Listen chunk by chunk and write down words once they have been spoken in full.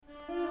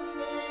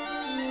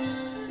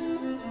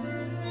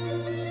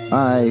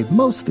I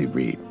mostly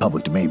read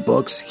public domain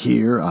books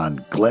here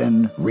on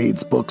Glen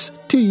Reads Books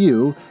to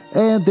You,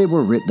 and they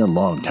were written a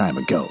long time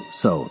ago,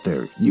 so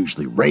they're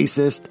usually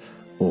racist,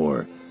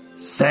 or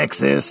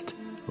sexist,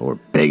 or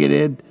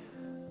bigoted,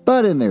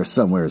 but in there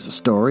somewhere is a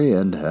story,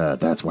 and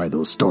that's why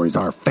those stories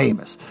are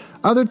famous.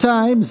 Other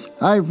times,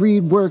 I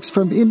read works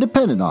from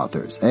independent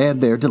authors,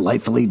 and they're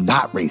delightfully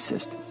not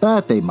racist,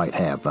 but they might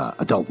have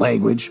adult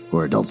language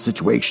or adult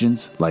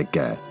situations, like,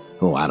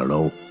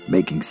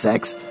 making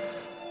sex.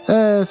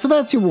 So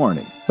that's your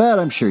warning, but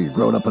I'm sure you're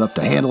grown up enough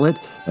to handle it.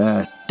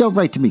 Don't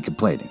write to me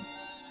complaining.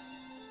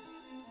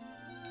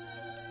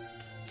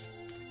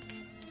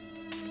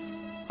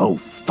 Oh,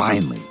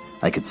 finally,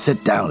 I could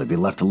sit down and be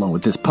left alone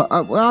with this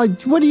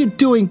what are you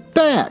doing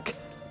back?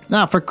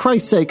 Now, for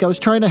Christ's sake, I was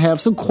trying to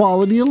have some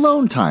quality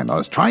alone time. I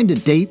was trying to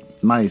date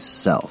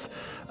myself.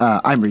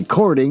 I'm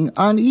recording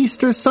on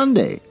Easter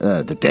Sunday,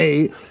 the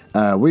day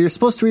where you're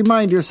supposed to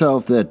remind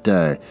yourself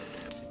that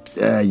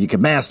you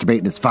can masturbate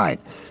and it's fine.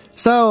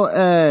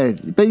 So,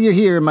 but you're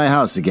here in my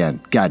house again.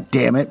 God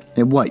damn it.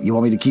 And what, you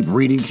want me to keep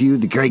reading to you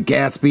The Great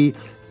Gatsby?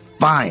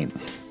 Fine.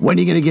 When are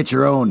you going to get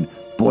your own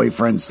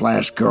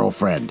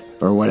boyfriend/girlfriend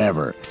or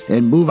whatever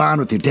and move on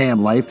with your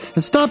damn life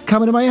and stop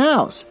coming to my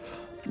house?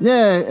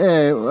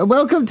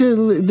 Welcome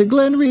to the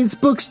Glen Reads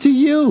Books to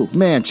You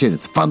mansion.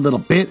 It's a fun little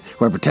bit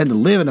where I pretend to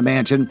live in a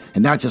mansion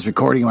and not just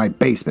recording in my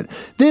basement.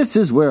 This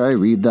is where I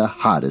read the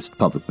hottest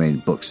public domain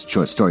books,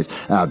 short stories.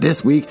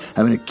 This week,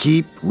 I'm going to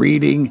keep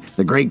reading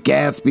The Great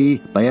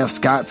Gatsby by F.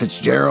 Scott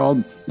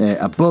Fitzgerald,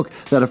 a book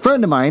that a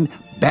friend of mine,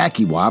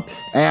 Backy Wop,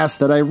 asked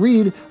that I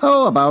read,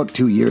 about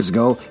 2 years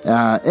ago,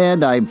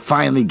 and I'm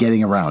finally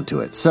getting around to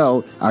it.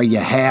 So, are you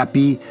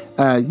happy?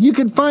 You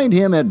can find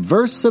him at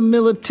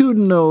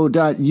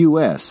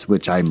versimilitudino.us,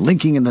 which I'm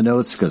linking in the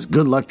notes because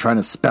good luck trying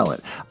to spell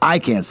it. I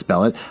can't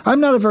spell it. I'm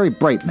not a very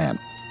bright man.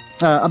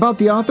 About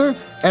the author,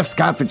 F.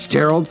 Scott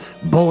Fitzgerald,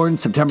 born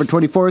September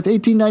 24th,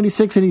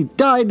 1896, and he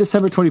died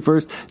December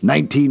 21st,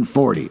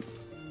 1940.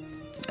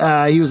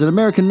 He was an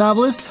American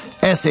novelist,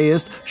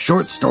 essayist,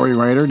 short story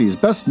writer, and he's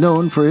best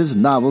known for his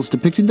novels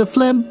depicting the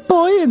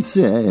flamboyance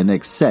and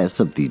excess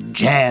of the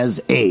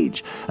Jazz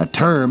Age, a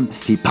term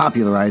he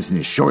popularized in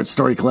his short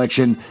story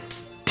collection,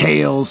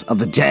 Tales of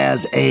the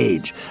Jazz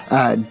Age.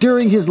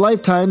 During his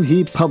lifetime,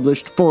 he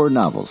published 4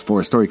 novels,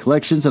 4 story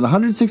collections, and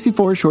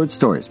 164 short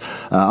stories.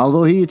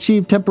 Although he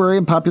achieved temporary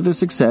and popular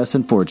success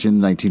and fortune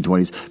in the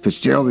 1920s,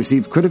 Fitzgerald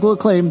received critical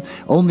acclaim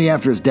only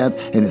after his death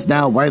and is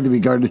now widely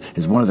regarded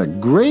as one of the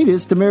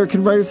greatest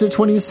American writers of the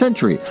 20th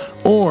century.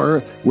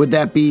 Or would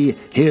that be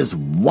his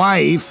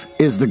wife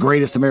is the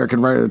greatest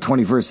American writer of the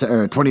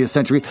 20th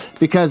century?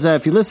 Because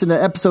if you listen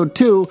to episode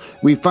 2,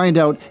 we find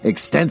out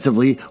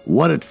extensively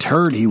what a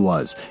turd he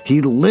was.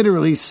 He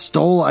literally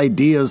stole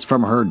ideas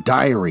from her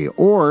diary,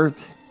 or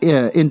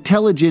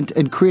intelligent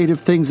and creative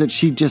things that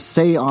she'd just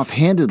say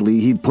offhandedly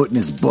he'd put in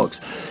his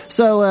books.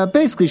 So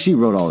basically she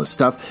wrote all this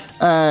stuff.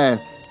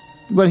 Want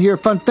to hear a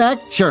fun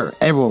fact? Sure,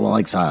 everyone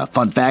likes a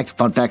fun fact.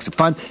 Fun facts are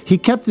fun. He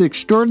kept an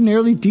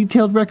extraordinarily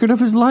detailed record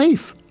of his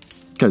life,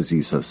 because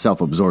he's a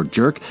self-absorbed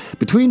jerk.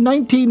 Between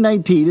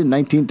 1919 and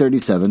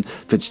 1937,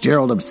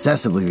 Fitzgerald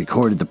obsessively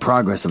recorded the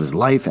progress of his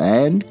life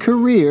and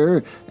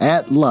career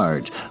at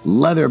large.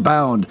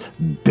 Leather-bound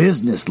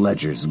business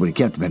ledgers is what he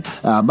kept them in.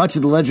 Much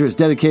of the ledger is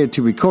dedicated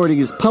to recording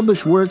his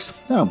published works.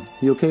 Oh,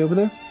 you okay over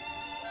there?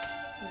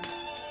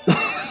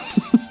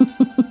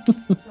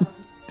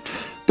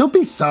 Don't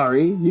be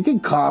sorry. You can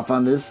cough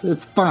on this.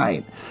 It's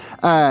fine.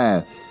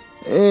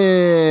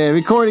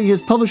 Recording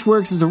his published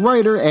works as a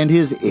writer and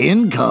his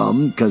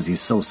income, because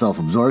he's so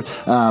self-absorbed.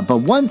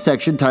 But one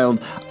section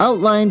titled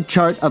Outline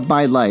Chart of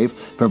My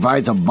Life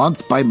provides a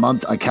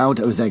month-by-month account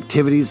of his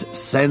activities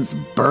since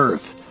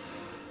birth.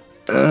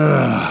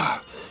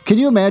 Ugh. Can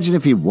you imagine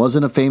if he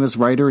wasn't a famous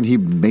writer and he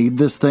made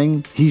this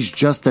thing? He's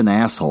just an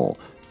asshole,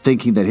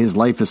 thinking that his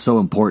life is so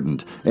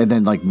important, and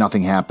then,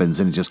 nothing happens,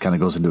 and it just kind of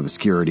goes into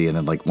obscurity, and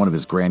then, one of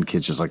his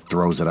grandkids just,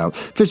 throws it out.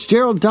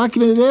 Fitzgerald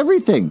documented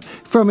everything,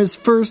 from his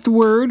first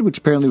word, which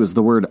apparently was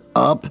the word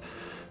up,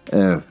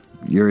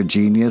 you're a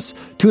genius,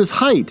 to his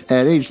height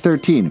at age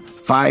 13,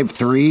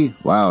 5'3",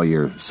 wow,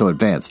 you're so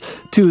advanced,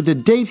 to the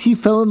date he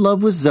fell in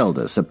love with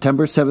Zelda,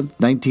 September 7th,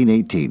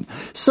 1918.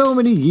 So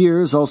many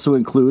years also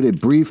include a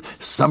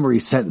brief summary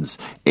sentence.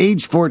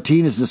 Age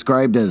 14 is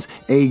described as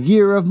a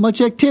year of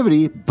much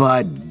activity,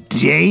 but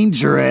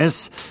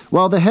dangerous,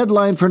 while the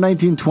headline for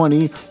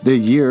 1920, the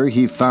year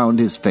he found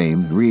his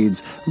fame,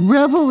 reads,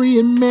 Revelry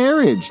in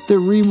Marriage, the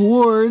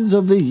rewards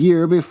of the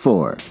year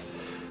before.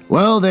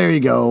 Well, there you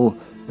go.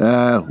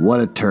 What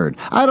a turd.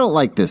 I don't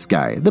like this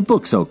guy. The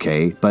book's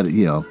okay, but,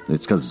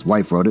 it's because his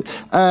wife wrote it.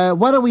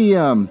 Why don't we,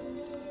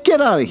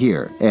 get out of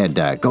here and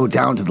go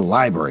down to the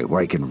library where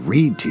I can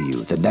read to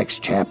you the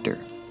next chapter.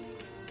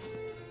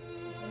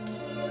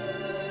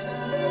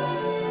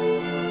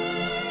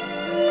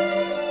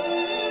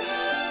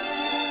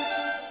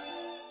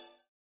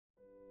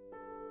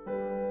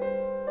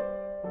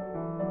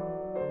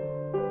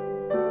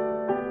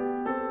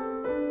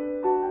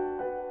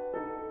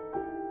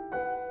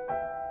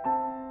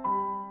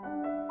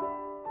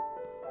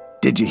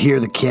 Did you hear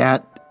the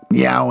cat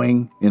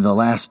meowing in the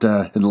last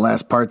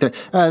part there?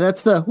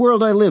 That's the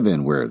world I live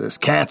in, where there's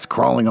cats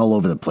crawling all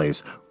over the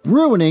place,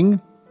 ruining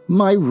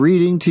my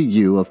reading to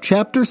you of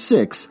Chapter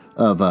 6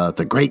 of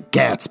The Great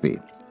Gatsby.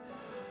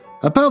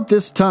 About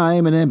this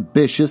time, an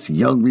ambitious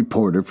young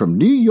reporter from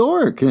New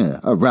York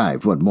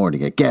arrived one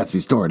morning at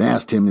Gatsby's door and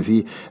asked him if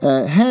he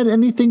had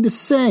anything to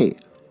say.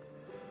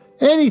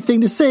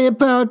 "Anything to say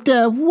about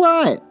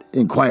what?"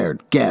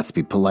 inquired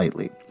Gatsby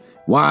politely.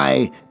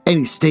 "Why,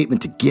 any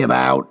statement to give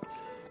out?"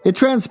 It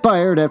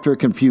transpired after a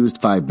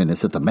confused 5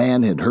 minutes that the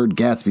man had heard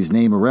Gatsby's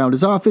name around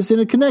his office in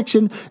a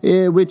connection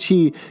which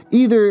he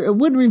either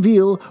wouldn't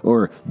reveal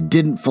or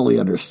didn't fully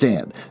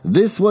understand.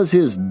 This was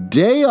his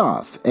day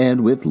off,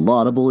 and with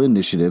laudable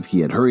initiative he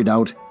had hurried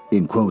out,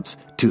 in quotes,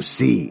 to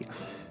see.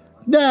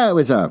 That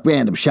was a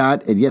random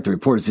shot, and yet the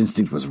reporter's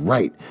instinct was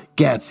right.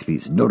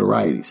 Gatsby's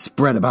notoriety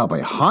spread about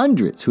by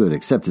hundreds who had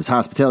accepted his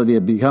hospitality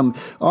and become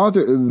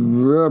authorities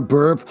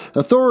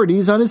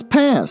on his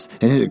past,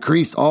 and it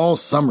increased all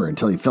summer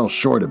until he fell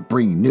short of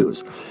bringing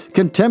news.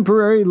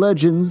 Contemporary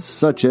legends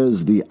such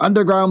as the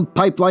underground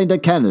pipeline to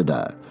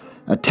Canada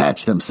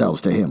attached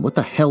themselves to him. What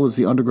the hell is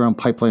the underground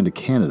pipeline to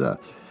Canada?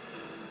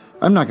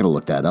 I'm not going to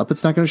look that up.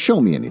 It's not going to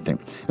show me anything.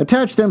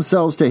 Attached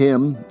themselves to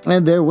him,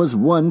 and there was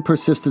one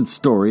persistent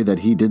story that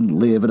he didn't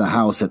live in a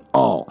house at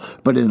all,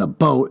 but in a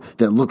boat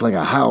that looked like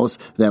a house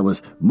that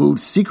was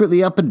moved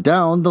secretly up and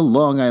down the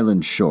Long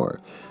Island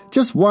shore.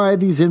 Just why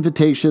these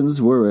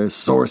invitations were a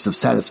source of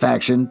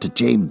satisfaction to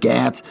James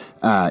Gatz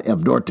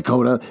of North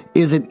Dakota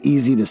isn't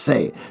easy to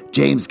say.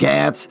 James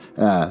Gatz,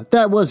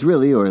 that was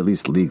really, or at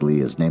least legally,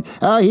 his name.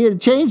 He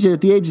had changed it at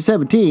the age of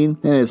 17,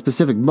 at a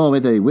specific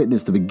moment that he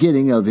witnessed the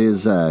beginning of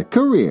his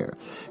career.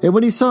 And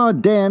when he saw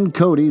Dan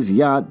Cody's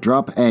yacht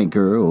drop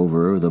anchor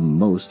over the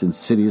most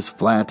insidious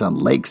flat on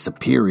Lake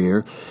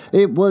Superior,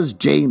 it was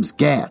James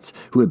Gatz,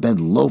 who had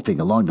been loafing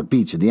along the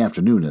beach in the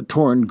afternoon in a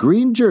torn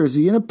green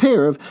jersey and a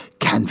pair of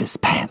canvas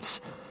pants.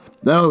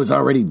 Though it was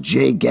already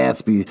Jay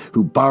Gatsby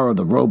who borrowed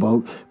the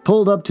rowboat,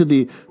 pulled up to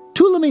the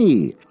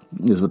Tuolumne,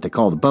 is what they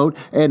call the boat,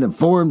 and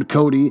informed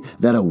Cody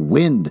that a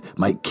wind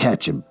might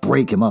catch and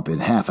break him up in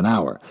half an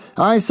hour.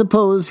 I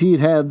suppose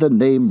he'd had the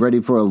name ready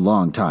for a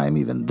long time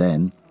even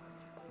then.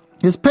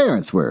 His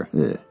parents were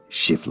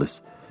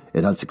shiftless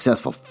and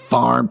unsuccessful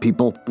farm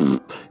people,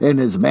 and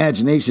his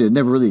imagination had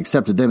never really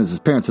accepted them as his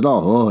parents at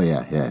all. Oh, yeah,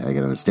 I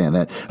can understand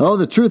that. Oh,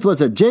 the truth was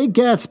that Jay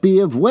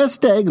Gatsby of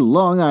West Egg,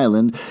 Long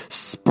Island,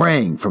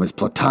 sprang from his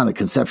platonic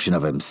conception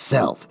of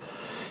himself.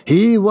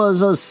 He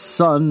was a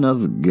son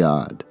of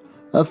God,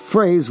 a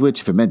phrase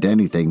which, if it meant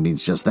anything,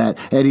 means just that,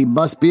 and he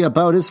must be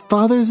about his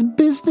father's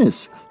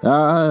business.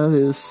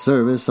 His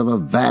service of a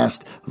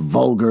vast,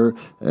 vulgar,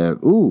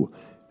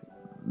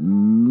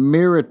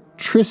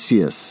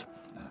 meretricious.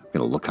 I'm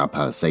going to look up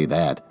how to say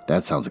that.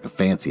 That sounds like a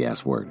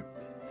fancy-ass word.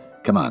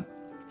 Come on.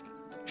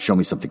 Show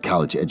me something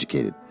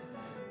college-educated.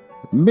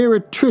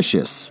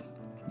 Meretricious.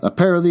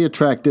 Apparently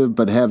attractive,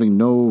 but having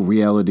no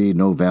reality,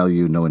 no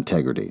value, no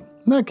integrity.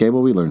 Okay,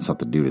 well, we learned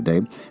something new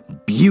today.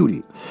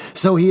 Beauty.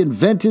 So he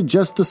invented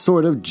just the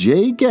sort of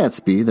Jay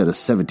Gatsby that a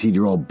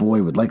 17-year-old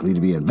boy would likely to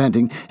be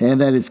inventing,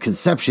 and that his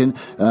conception,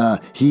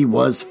 he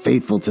was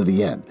faithful to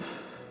the end.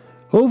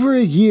 Over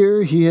a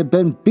year, he had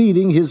been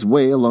beating his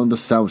way along the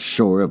south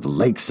shore of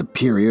Lake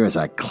Superior as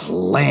a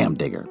clam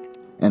digger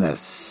and a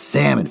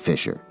salmon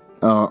fisher,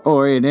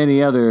 or in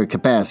any other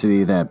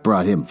capacity that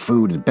brought him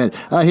food and bed.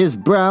 His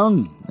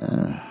brown,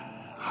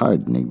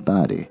 hardening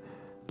body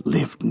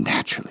lived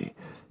naturally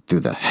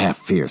through the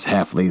half-fierce,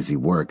 half-lazy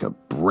work of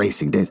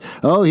bracing days.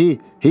 Oh, he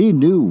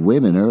knew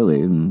women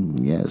early,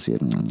 and yes,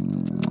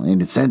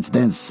 and since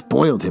then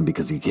spoiled him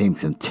because he became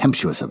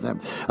contemptuous of them,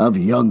 of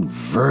young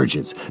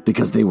virgins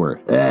because they were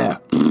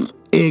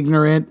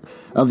ignorant,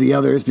 of the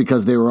others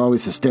because they were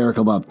always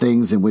hysterical about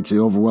things in which the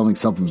overwhelming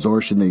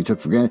self-absorption that he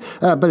took for granted.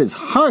 But his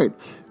heart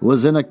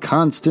was in a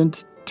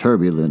constant,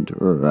 turbulent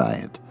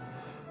riot.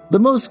 The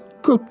most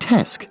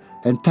grotesque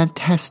and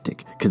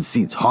fantastic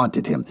conceits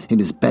haunted him in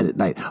his bed at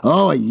night.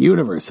 Oh, a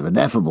universe of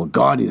ineffable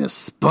gaudiness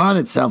spun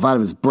itself out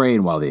of his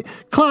brain while the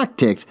clock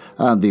ticked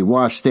on the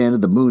washstand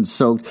of the moon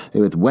soaked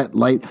with wet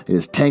light and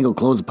his tangled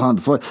clothes upon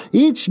the floor.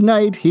 Each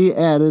night he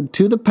added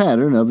to the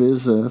pattern of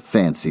his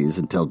fancies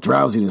until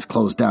drowsiness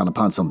closed down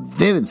upon some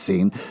vivid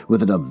scene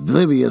with an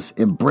oblivious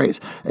embrace.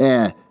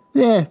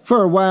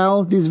 For a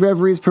while, these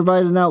reveries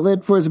provided an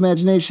outlet for his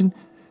imagination.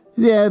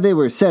 Yeah, they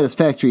were a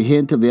satisfactory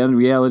hint of the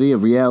unreality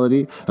of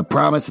reality, a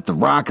promise that the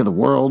rock of the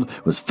world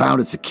was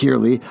founded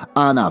securely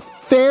on a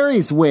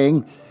fairy's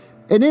wing.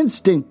 An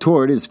instinct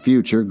toward his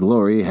future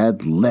glory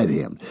had led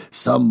him,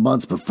 some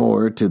months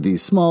before, to the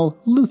small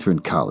Lutheran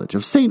college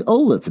of St.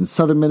 Olaf in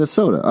southern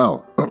Minnesota.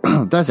 Oh,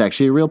 That's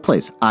actually a real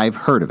place. I've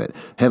heard of it.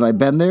 Have I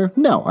been there?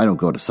 No, I don't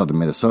go to southern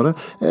Minnesota.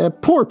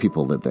 Poor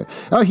people live there.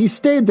 He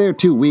stayed there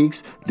 2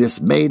 weeks,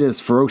 dismayed at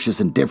his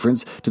ferocious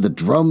indifference to the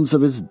drums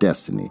of his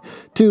destiny,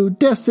 to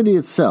destiny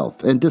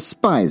itself, and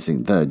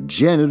despising the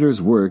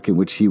janitor's work in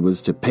which he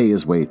was to pay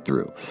his way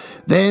through.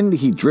 Then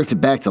he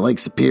drifted back to Lake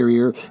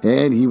Superior,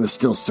 and he was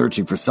still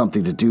searching for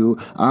something to do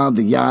on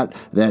the yacht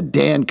that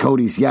Dan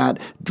Cody's yacht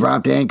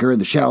dropped anchor in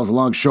the shallows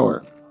along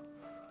shore.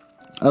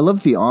 I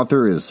love the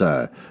author is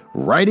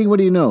writing what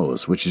he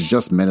knows, which is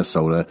just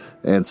Minnesota,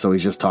 and so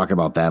he's just talking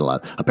about that a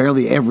lot.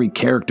 Apparently every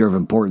character of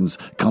importance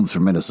comes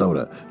from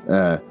Minnesota.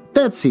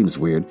 That seems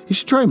weird. You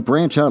should try and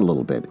branch out a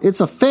little bit.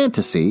 It's a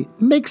fantasy.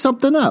 Make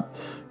something up.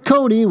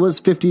 Cody was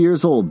 50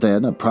 years old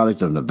then, a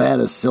product of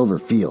Nevada's silver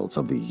fields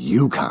of the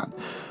Yukon.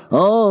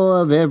 Oh,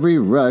 of every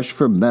rush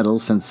for metal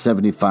since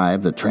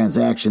 75, the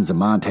transactions of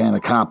Montana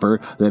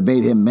copper that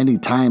made him many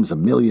times a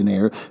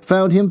millionaire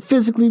found him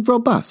physically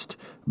robust,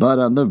 but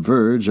on the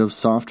verge of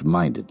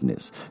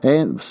soft-mindedness.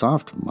 And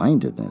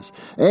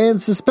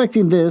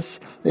suspecting this,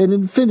 an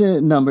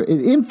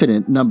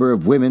infinite number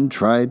of women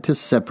tried to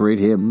separate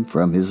him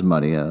from his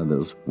money.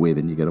 Those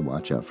women, you gotta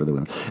watch out for the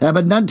women.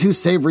 But none too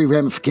savory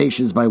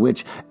ramifications by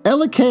which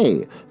Ella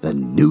Kay, the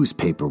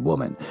newspaper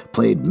woman,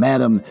 played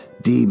Madame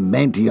de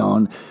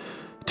Maintenon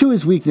to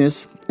his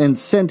weakness and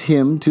sent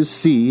him to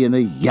sea in a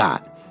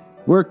yacht,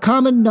 were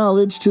common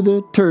knowledge to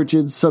the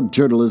turgid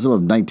subjournalism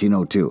of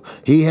 1902.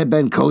 He had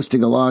been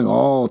coasting along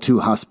all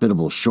too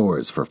hospitable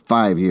shores for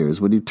 5 years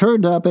when he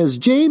turned up as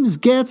James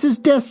Gats's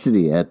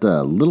destiny at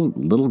the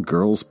Little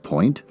Girl's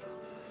Point.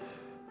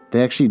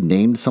 They actually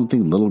named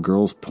something Little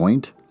Girl's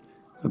Point?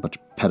 A bunch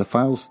of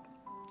pedophiles?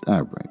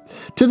 All right.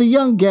 To the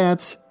young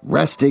Gats,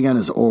 resting on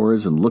his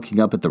oars and looking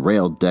up at the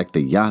rail deck,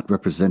 the yacht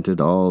represented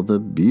all the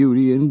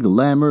beauty and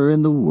glamour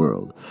in the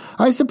world.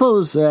 I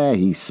suppose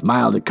he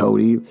smiled at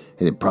Cody, and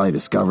had probably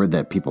discovered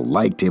that people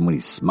liked him when he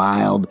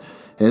smiled.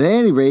 At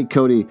any rate,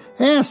 Cody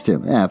asked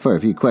him for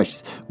a few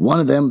questions. One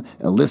of them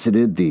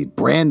elicited the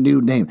brand new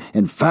name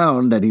and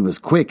found that he was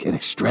quick and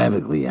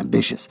extravagantly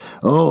ambitious.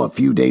 A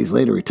few days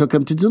later, he took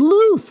him to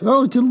Duluth,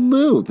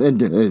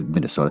 and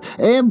Minnesota,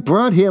 and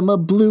brought him a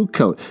blue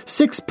coat,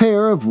 6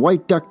 pair of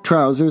white duck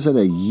trousers, and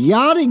a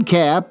yachting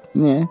cap.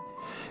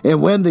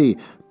 And when the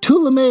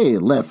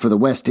Tuolumne left for the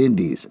West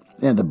Indies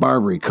and the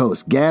Barbary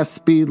Coast,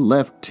 Gatsby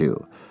left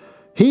too.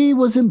 He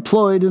was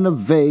employed in a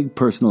vague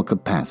personal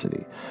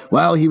capacity.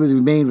 While he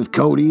remained with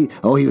Cody,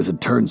 he was a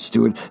turned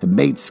steward, a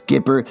mate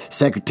skipper,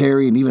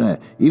 secretary, and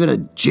even a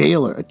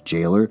jailer. A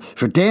jailer?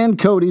 For Dan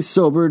Cody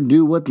sober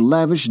knew what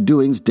lavish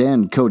doings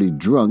Dan Cody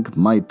drunk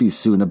might be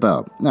soon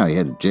about. Now he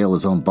had to jail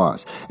his own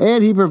boss,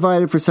 and he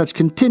provided for such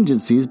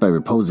contingencies by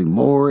reposing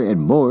more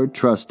and more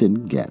trust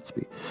in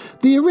Gatsby.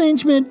 The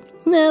arrangement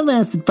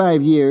lasted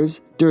 5 years,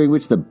 during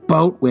which the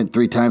boat went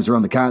 3 times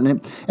around the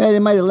continent, and it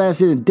might have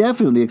lasted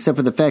indefinitely except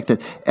for the fact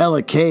that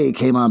Ella Kay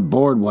came on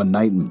board one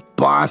night in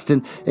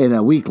Boston, and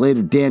a week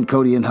later Dan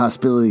Cody in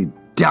hospitality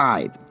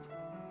died.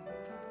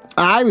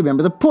 I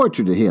remember the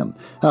portrait of him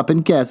up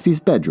in Gatsby's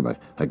bedroom,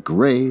 a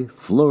gray,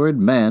 florid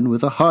man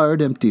with a hard,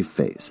 empty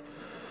face.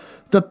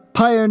 The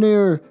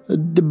pioneer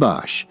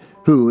debauch,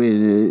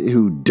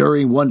 who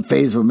during one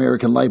phase of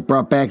American life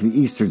brought back the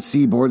eastern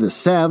seaboard the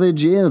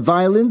savage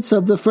violence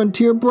of the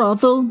frontier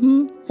brothel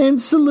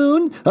and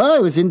saloon.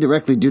 It was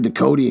indirectly due to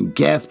Cody and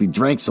Gatsby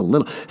drank so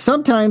little.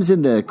 Sometimes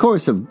in the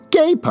course of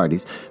gay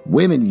parties,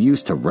 women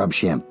used to rub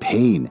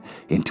champagne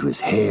into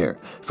his hair.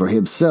 For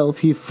himself,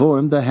 he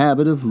formed the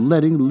habit of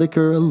letting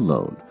liquor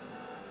alone.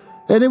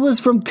 And it was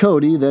from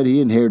Cody that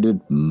he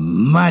inherited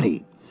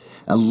money,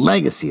 a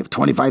legacy of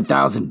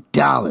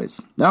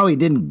 $25,000. He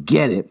didn't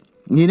get it.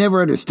 He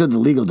never understood the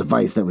legal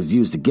device that was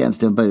used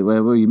against him, but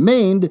what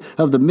remained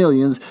of the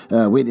millions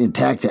went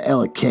intact to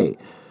Ella Kay.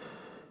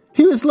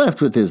 He was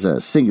left with his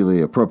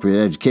singularly appropriate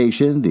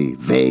education, the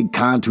vague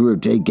contour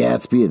of Jay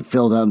Gatsby had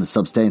filled out the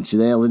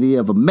substantiality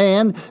of a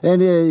man,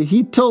 and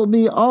he told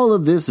me all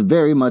of this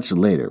very much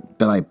later.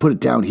 But I put it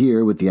down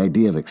here with the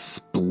idea of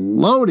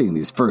exploding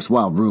these first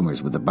wild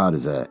rumors about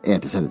his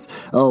antecedents,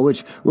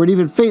 which weren't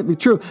even faintly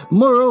true.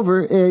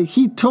 Moreover,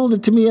 he told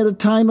it to me at a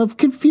time of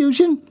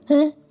confusion,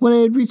 when I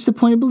had reached the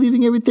point of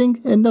believing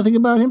everything and nothing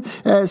about him.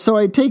 So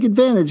I take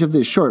advantage of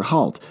this short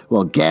halt,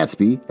 while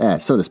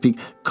Gatsby, so to speak,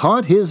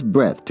 caught his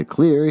breath to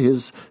clear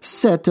his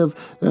set of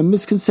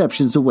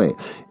misconceptions away.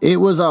 It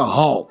was a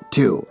halt,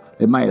 too,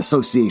 in my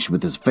association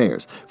with his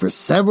affairs. For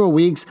several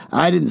weeks,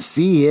 I didn't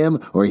see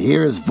him or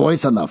hear his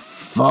voice on the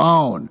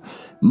phone.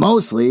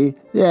 Mostly,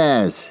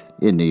 yes,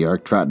 in New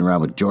York, trotting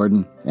around with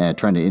Jordan,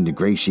 trying to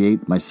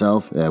ingratiate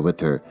myself with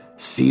her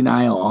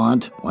senile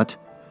aunt. What?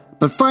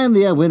 But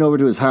finally, I went over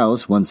to his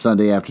house one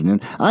Sunday afternoon.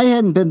 I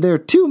hadn't been there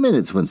 2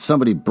 minutes when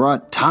somebody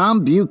brought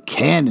Tom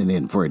Buchanan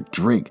in for a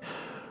drink.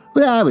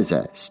 Well, I was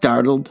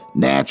startled,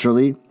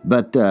 naturally,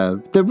 but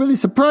the really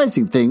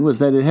surprising thing was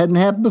that it hadn't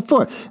happened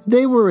before.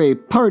 They were a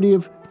party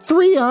of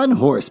 3 on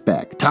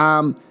horseback.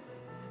 Tom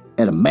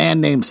and a man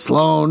named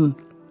Sloan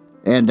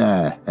and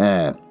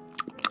a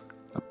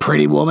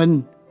pretty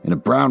woman in a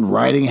brown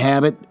riding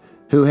habit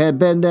who had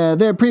been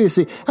there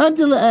previously. I'm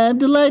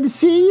delighted to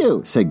see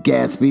you, said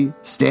Gatsby,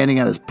 standing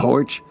on his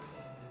porch.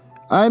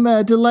 I'm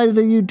delighted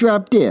that you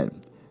dropped in,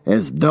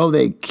 as though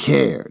they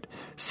cared.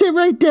 Sit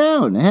right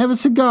down and have a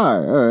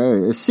cigar,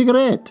 or a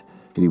cigarette.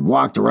 And he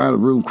walked around the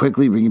room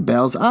quickly, ringing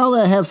bells. I'll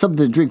have something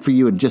to drink for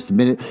you in just a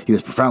minute. He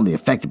was profoundly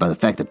affected by the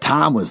fact that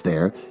Tom was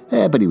there,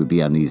 but he would be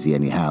uneasy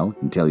anyhow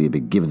until he had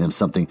been giving them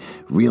something,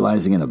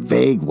 realizing in a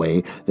vague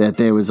way that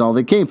there was all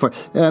they came for.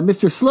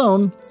 Mr.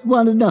 Sloane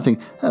wanted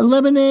nothing.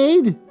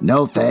 Lemonade?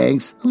 No,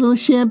 thanks. A little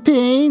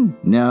champagne?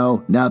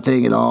 No,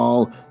 nothing at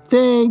all.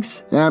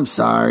 Thanks. I'm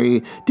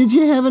sorry. Did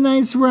you have a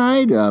nice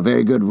ride?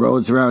 Very good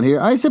roads around here.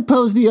 I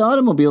suppose the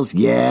automobiles?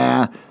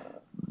 Yeah.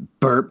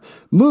 Burp.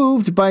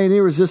 Moved by an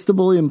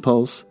irresistible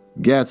impulse,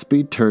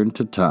 Gatsby turned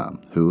to Tom,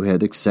 who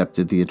had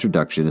accepted the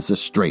introduction as a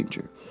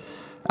stranger.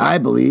 I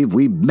believe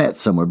we met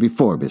somewhere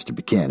before, Mr.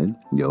 Buchanan.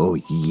 Oh,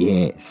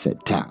 yes,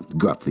 said Tom,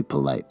 gruffly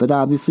polite, but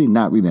obviously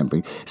not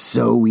remembering.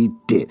 So we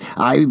did.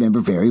 I remember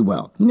very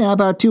well. Now,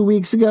 about 2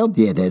 weeks ago?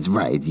 Yeah, that's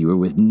right. You were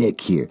with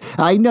Nick here.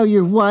 I know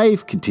your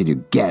wife,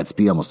 continued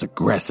Gatsby almost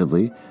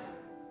aggressively.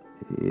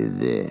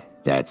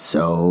 That's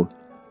so?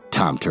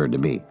 Tom turned to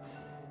me.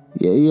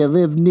 You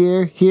live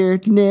near here,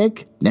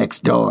 Nick?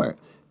 Next door.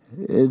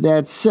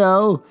 That's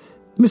so?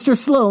 Mr.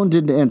 Sloane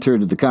didn't enter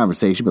into the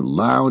conversation, but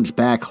lounged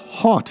back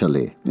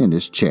haughtily in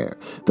his chair.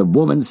 The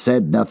woman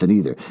said nothing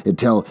either,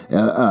 until,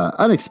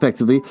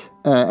 unexpectedly,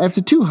 after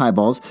 2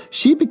 highballs,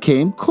 she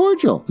became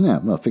cordial. Yeah,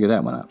 well, figure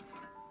that one out.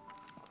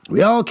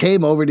 We all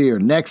came over to your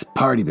next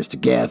party, Mr.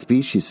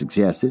 Gatsby, she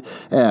suggested.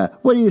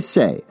 What do you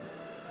say?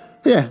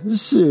 Yeah,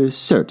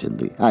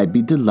 certainly. I'd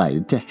be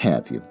delighted to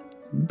have you.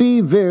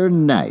 Be very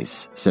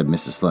nice, said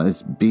Mrs. Sloane.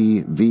 It's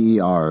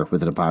B-V-E-R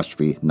with an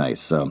apostrophe, nice.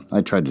 So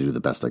I tried to do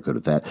the best I could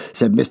with that,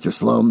 said Mr.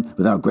 Sloane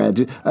without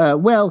gratitude.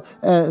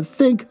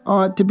 Think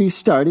ought to be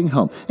starting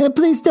home.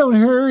 Please don't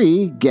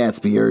hurry,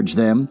 Gatsby urged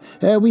them.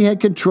 We had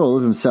control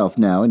of himself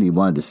now, and he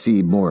wanted to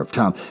see more of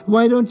Tom.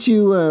 Why don't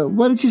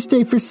you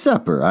stay for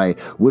supper? I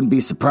wouldn't be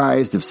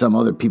surprised if some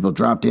other people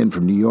dropped in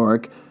from New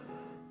York.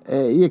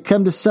 You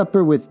come to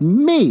supper with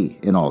me,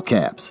 in all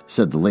caps,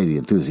 said the lady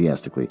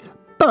enthusiastically.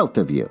 Both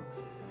of you.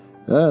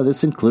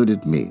 This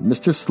included me.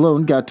 Mr.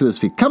 Sloane got to his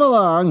feet. Come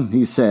along,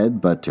 he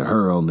said, but to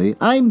her only.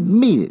 I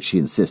mean it, she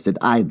insisted.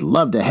 I'd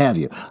love to have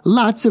you.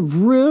 Lots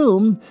of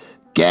room.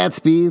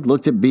 Gatsby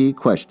looked at me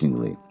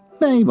questioningly.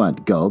 He wanted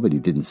to go, but he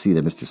didn't see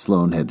that Mr.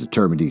 Sloane had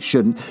determined he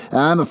shouldn't.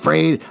 I'm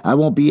afraid I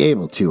won't be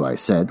able to, I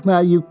said.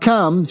 Well, you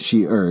come,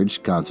 she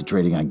urged,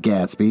 concentrating on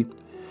Gatsby.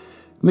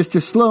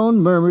 Mr. Sloane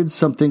murmured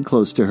something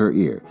close to her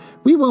ear.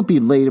 We won't be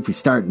late if we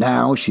start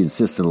now, she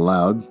insisted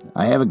aloud.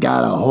 I haven't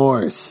got a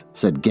horse,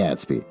 said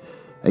Gatsby.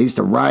 I used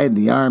to ride in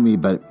the army,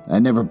 but I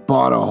never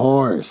bought a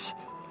horse.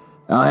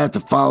 I'll have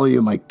to follow you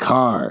in my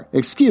car.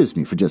 Excuse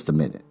me for just a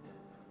minute.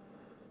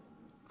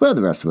 Well,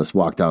 the rest of us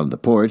walked out on the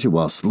porch, and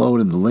while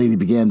Sloane and the lady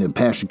began an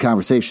impassioned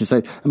conversation,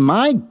 said,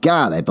 My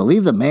God, I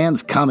believe the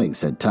man's coming,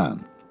 said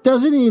Tom.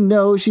 Doesn't he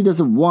know she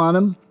doesn't want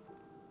him?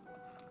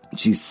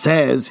 She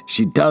says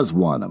she does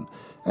want him.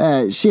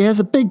 She has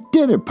a big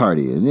dinner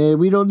party, and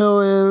we don't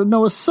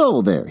know a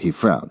soul there, he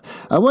frowned.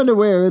 I wonder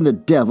where in the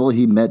devil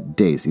he met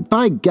Daisy.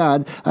 By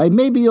God, I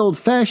may be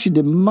old-fashioned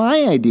in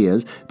my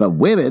ideas, but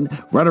women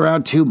run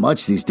around too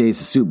much these days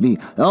to suit me.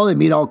 Oh, they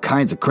meet all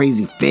kinds of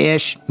crazy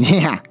fish.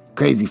 Yeah,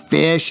 crazy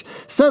fish.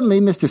 Suddenly,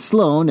 Mr.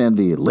 Sloane and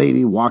the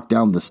lady walked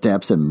down the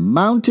steps and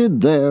mounted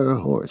their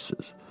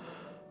horses.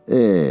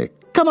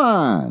 Come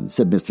on,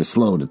 said Mr.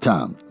 Sloane to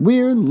Tom.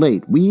 We're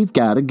late. We've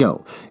got to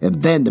go.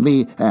 And then to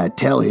me,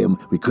 tell him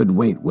we couldn't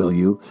wait, will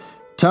you?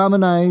 Tom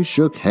and I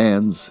shook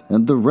hands,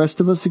 and the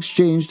rest of us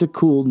exchanged a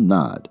cool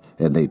nod,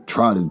 and they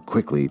trotted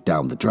quickly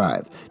down the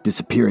drive,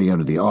 disappearing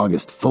under the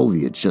August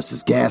foliage just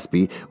as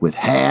Gatsby, with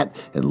hat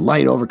and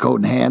light overcoat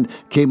in hand,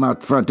 came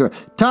out the front door.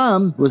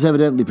 Tom was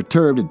evidently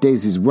perturbed at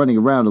Daisy's running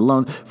around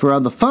alone, for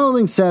on the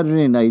following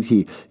Saturday night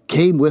he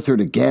came with her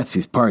to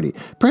Gatsby's party.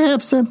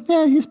 Perhaps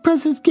his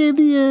presence gave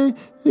the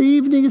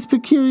evening its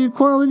peculiar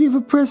quality of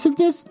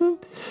oppressiveness.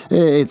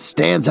 It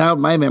stands out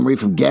in my memory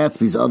from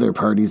Gatsby's other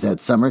parties that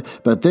summer,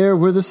 but there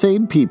were the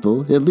same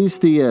people, at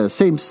least the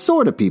same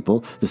sort of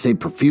people, the same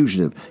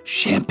profusion of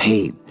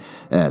champagne,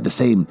 the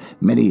same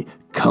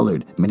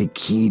many-colored,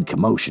 many-keyed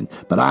commotion,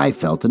 but I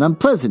felt an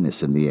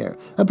unpleasantness in the air,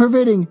 a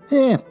pervading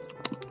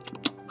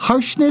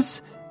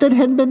harshness that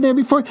hadn't been there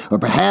before, or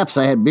perhaps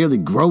I had merely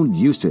grown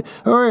used to it,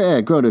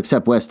 or grown to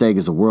accept West Egg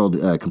as a world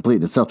complete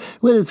in itself,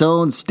 with its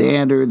own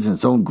standards and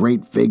its own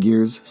great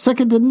figures,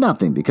 second to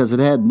nothing because it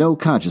had no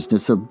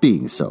consciousness of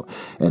being so.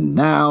 And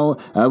now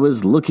I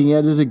was looking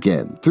at it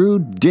again, through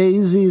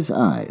Daisy's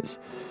eyes.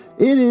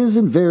 It is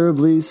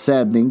invariably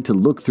saddening to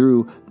look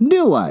through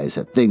new eyes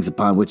at things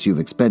upon which you've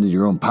expended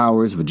your own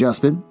powers of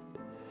adjustment.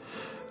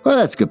 Well,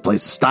 that's a good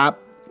place to stop,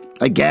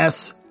 I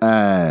guess.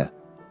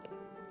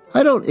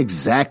 I don't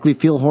exactly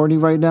feel horny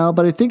right now,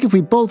 but I think if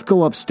we both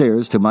go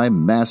upstairs to my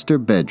master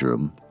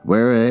bedroom,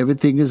 where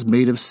everything is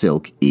made of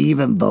silk,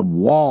 even the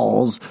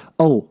walls...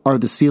 Oh, are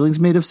the ceilings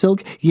made of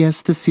silk?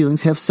 Yes, the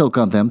ceilings have silk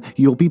on them.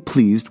 You'll be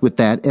pleased with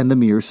that and the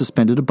mirror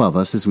suspended above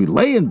us as we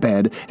lay in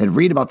bed and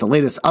read about the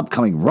latest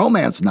upcoming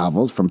romance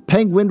novels from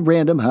Penguin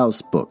Random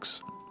House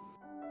Books.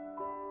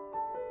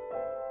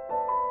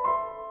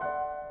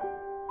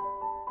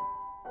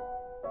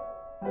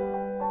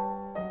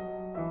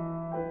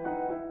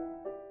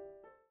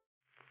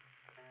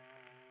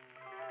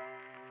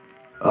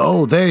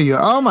 Oh, there you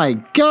are. Oh my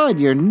God,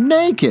 you're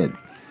naked.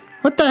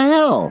 What the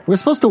hell? We're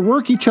supposed to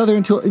work each other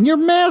until... And you're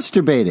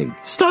masturbating.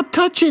 Stop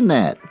touching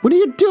that. What are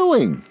you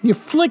doing? You're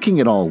flicking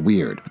it all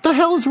weird. What the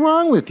hell is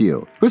wrong with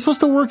you? We're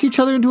supposed to work each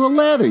other into a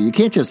lather. You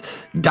can't just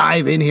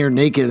dive in here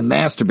naked and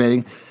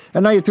masturbating.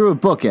 And now you threw a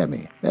book at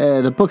me.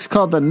 The book's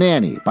called The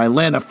Nanny by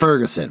Lana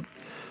Ferguson.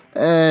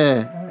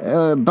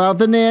 About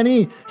the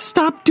nanny?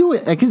 Stop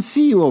doing it. I can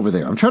see you over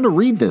there. I'm trying to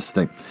read this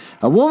thing.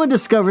 A woman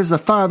discovers the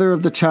father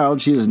of the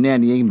child she is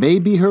nannying may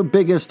be her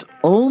biggest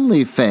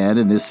only fan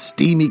in this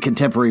steamy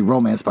contemporary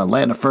romance by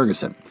Lana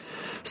Ferguson.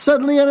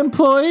 Suddenly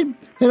unemployed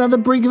and on the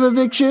brink of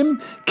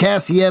eviction,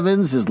 Cassie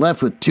Evans is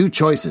left with two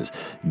choices: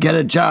 get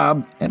a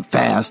job, and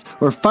fast,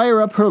 or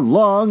fire up her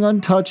long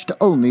untouched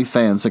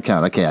OnlyFans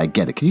account. Okay, I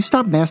get it. Can you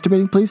stop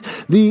masturbating, please?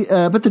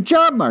 But the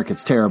job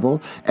market's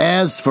terrible.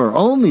 As for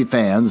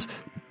OnlyFans,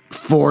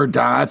 4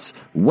 dots.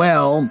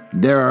 Well,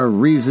 there are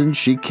reasons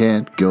she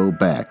can't go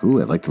back. Ooh,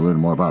 I'd like to learn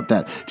more about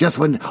that. Just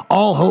when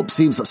all hope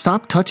seems...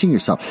 Stop touching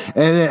yourself.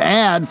 And an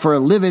ad for a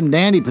live-in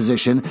nanny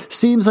position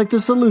seems like the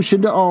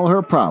solution to all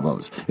her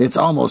problems. It's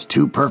almost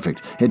too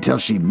perfect until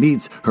she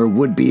meets her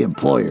would-be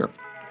employer.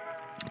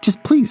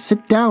 Just please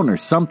sit down or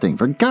something.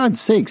 For God's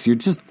sakes, you're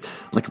just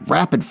like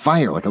rapid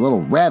fire, like a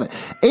little rabbit.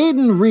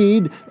 Aidan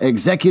Reed,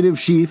 executive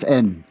chief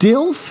and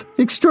DILF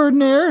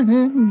extraordinaire,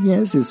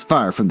 yes, is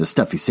far from the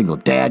stuffy single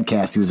dad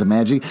Cassie was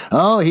imagining.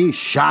 Oh, he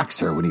shocks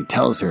her when he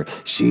tells her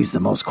she's the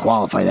most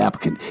qualified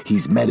applicant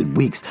he's met in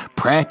weeks,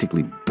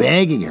 practically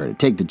begging her to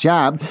take the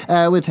job,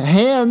 with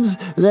hands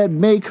that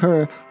make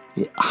her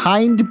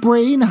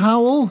hindbrain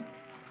howl.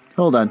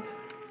 Hold on.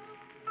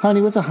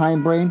 Honey, what's a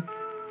hindbrain?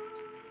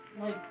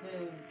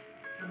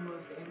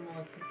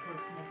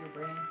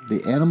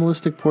 The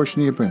animalistic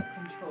portion of your brain.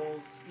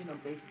 Controls,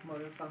 basic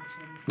motor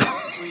functions.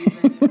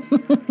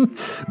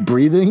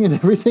 Breathing and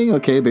everything?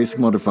 Okay, basic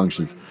motor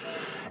functions.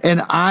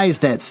 And eyes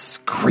that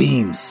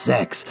scream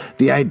sex.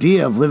 The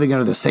idea of living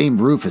under the same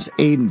roof as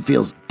Aidan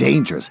feels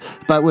dangerous.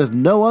 But with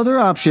no other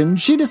option,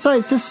 she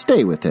decides to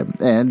stay with him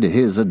and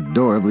his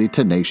adorably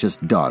tenacious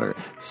daughter,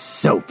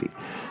 Sophie.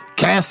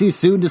 Cassie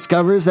soon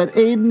discovers that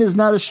Aidan is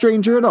not a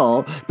stranger at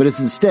all, but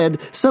is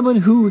instead someone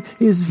who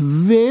is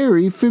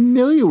very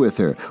familiar with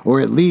her,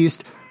 or at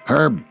least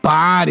her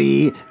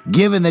body.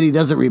 Given that he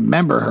doesn't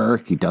remember her,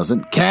 he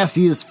doesn't,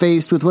 Cassie is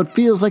faced with what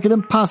feels like an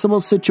impossible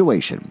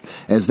situation.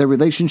 As their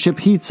relationship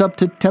heats up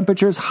to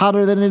temperatures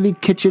hotter than any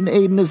kitchen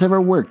Aidan has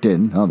ever worked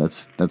in. Oh,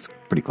 that's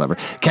pretty clever.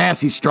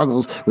 Cassie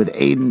struggles with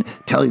Aidan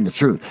telling the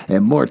truth,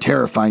 and more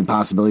terrifying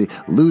possibility,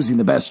 losing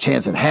the best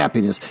chance at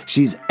happiness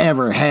she's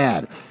ever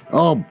had.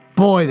 Oh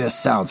boy, this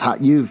sounds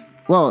hot. You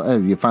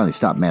finally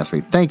stopped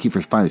masturbating. Thank you for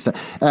finally stopping.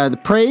 The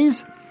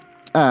praise,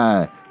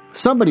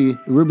 somebody,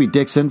 Ruby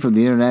Dixon from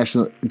the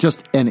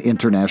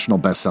international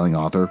best-selling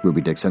author,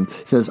 Ruby Dixon,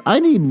 says, I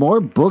need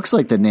more books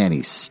like The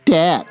Nanny.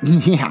 Stat.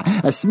 Yeah,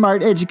 a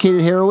smart,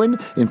 educated heroine,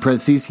 in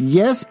parentheses,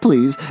 yes,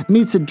 please,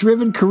 meets a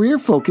driven,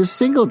 career-focused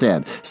single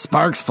dad.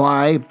 Sparks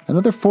fly,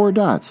 another 4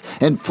 dots,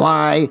 and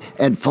fly,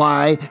 and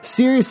fly.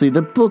 Seriously,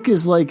 the book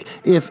is like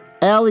if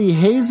Allie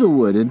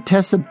Hazelwood and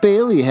Tessa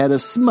Bailey had a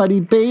smutty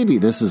baby.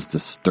 This is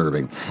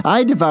disturbing.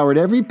 I devoured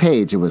every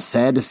page and was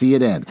sad to see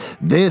it end.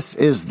 This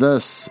is the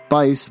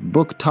spice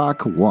Book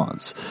Talk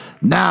wants.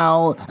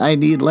 Now I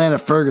need Lana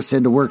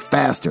Ferguson to work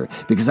faster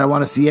because I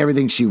want to see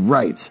everything she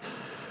writes.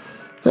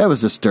 That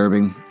was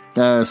disturbing.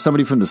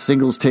 Somebody from the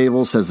singles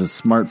table says it's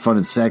smart, fun,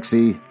 and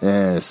sexy.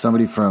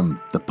 Somebody from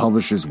the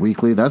Publishers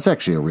Weekly, that's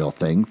actually a real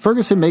thing.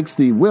 Ferguson makes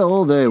the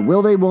will they,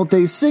 won't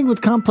they sing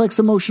with complex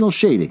emotional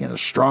shading and a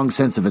strong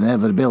sense of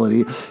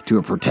inevitability to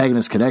a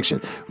protagonist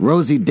connection.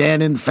 Rosie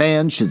Dannon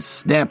fans should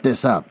snap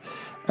this up.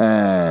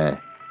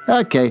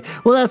 Okay,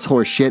 well, that's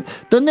horseshit.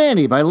 The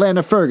Nanny by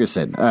Lana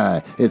Ferguson.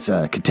 It's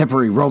a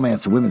contemporary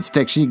romance and women's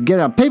fiction. You can get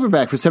it on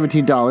paperback for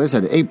 $17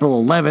 at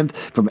April 11th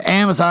from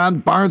Amazon,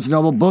 Barnes &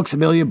 Noble, Books A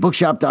Million,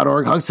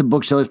 Bookshop.org, Hudson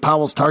Booksellers,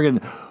 Powell's,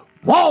 Target, and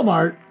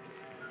Walmart.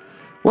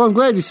 Well, I'm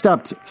glad you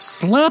stopped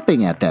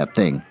slapping at that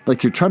thing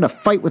like you're trying to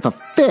fight with a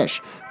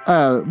fish.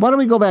 Why don't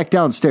we go back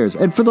downstairs?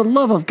 And for the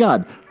love of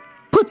God,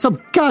 put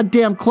some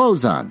goddamn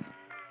clothes on.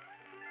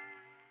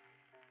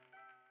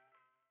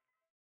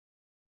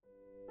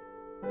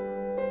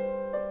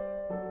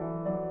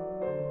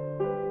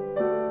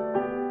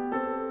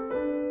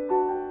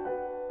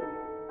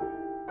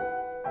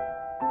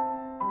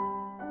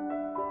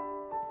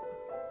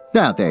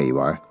 Now, there you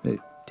are.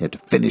 You have to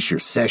finish your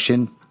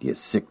session. you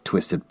sick,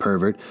 twisted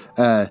pervert.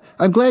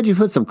 I'm glad you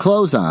put some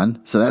clothes on,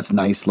 so that's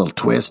nice, little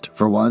twist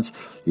for once.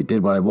 You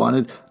did what I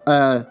wanted.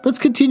 Let's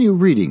continue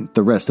reading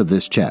the rest of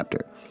this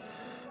chapter.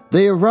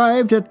 They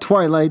arrived at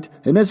twilight,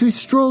 and as we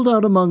strolled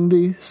out among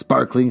the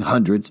sparkling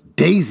hundreds,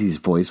 Daisy's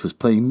voice was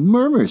playing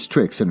murmurous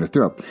tricks in her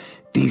throat.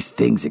 "These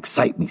things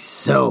excite me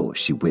so,"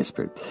 she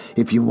whispered.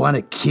 "If you want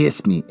to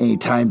kiss me any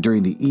time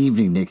during the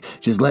evening, Nick,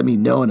 just let me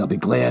know and I'll be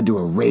glad to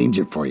arrange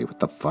it for you." What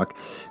the fuck?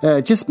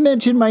 Just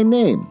mention my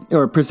name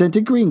or present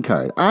a green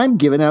card. I'm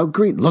giving out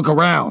green. Look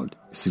around,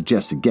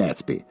 suggested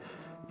Gatsby.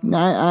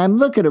 I'm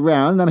looking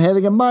around and I'm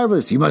having a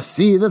marvelous. You must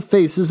see the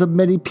faces of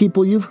many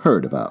people you've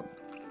heard about.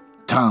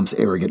 Tom's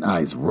arrogant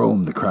eyes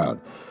roamed the crowd.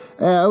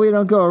 We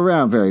don't go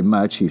around very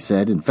much, he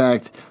said. In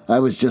fact, I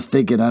was just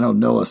thinking I don't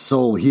know a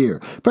soul here.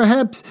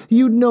 Perhaps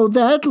you'd know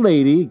that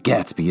lady.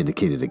 Gatsby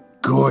indicated a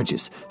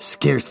gorgeous,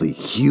 scarcely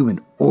human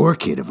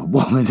orchid of a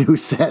woman who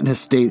sat in a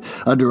state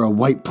under a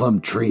white plum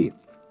tree.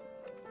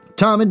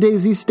 Tom and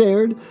Daisy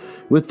stared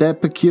with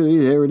that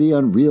peculiarity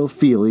unreal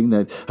feeling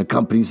that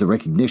accompanies the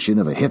recognition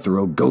of a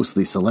hetero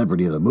ghostly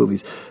celebrity of the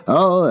movies.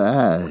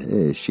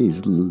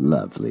 She's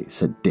lovely,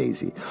 said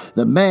Daisy.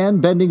 The man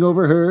bending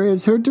over her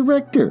is her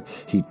director.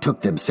 He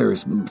took them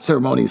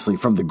ceremoniously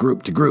from the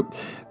group to group.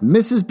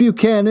 Mrs.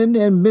 Buchanan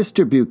and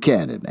Mr.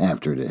 Buchanan.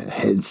 After an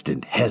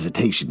instant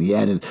hesitation, he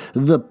added,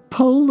 the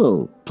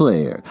polo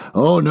player.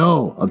 Oh,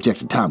 no,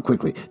 objected Tom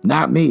quickly.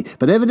 Not me,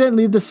 but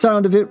evidently the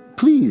sound of it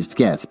pleased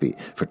Gatsby,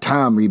 for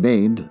Tom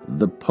remained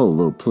the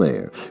polo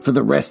player for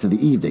the rest of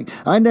the evening.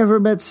 I never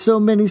met so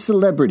many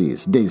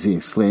celebrities, Daisy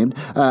exclaimed.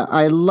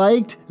 I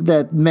liked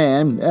that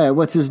man,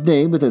 what's his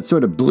name, with that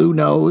sort of blue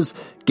nose.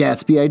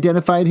 Gatsby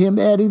identified him,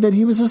 adding that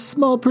he was a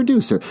small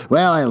producer.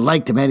 Well, I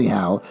liked him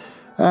anyhow.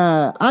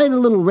 I'd a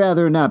little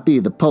rather not be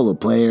the polo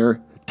player,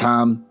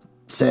 Tom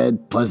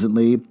said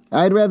pleasantly.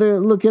 I'd rather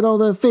look at all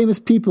the famous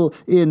people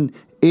in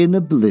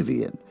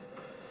oblivion.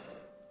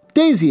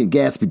 Daisy and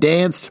Gatsby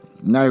danced.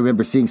 And I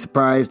remember being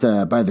surprised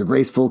by the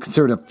graceful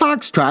conservative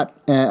foxtrot.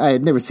 I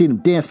had never seen him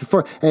dance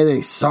before. And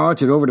they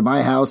sauntered over to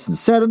my house and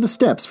sat on the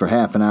steps for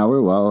half an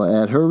hour, while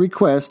at her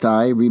request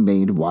I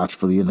remained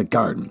watchfully in the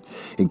garden.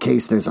 In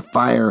case there's a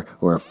fire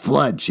or a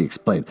flood, she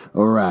explained.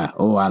 Or, I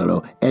don't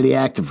know, any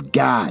act of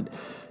God.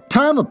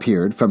 Tom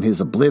appeared from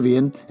his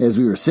oblivion as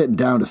we were sitting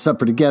down to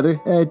supper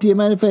together. Do you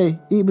mind if I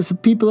eat with some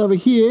people over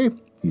here?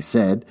 He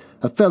said,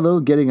 a fellow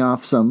getting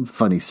off some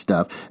funny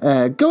stuff.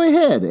 Go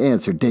ahead,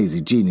 answered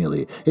Daisy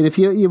genially. And if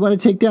you want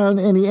to take down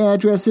any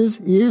addresses,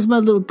 here's my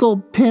little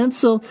gold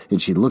pencil.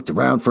 And she looked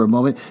around for a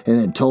moment and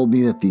then told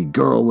me that the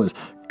girl was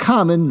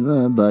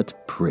common but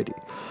pretty.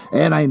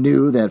 And I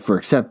knew that for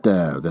except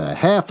the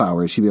half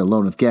hour she'd be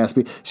alone with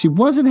Gatsby, she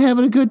wasn't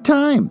having a good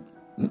time.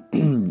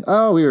 We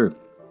were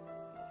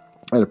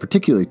at a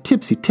particularly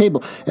tipsy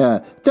table.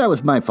 That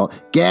was my fault.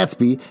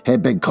 Gatsby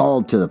had been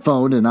called to the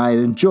phone, and I had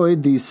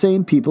enjoyed these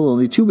same people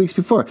only 2 weeks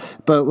before.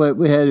 But what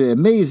had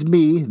amazed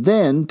me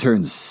then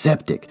turns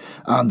septic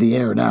on the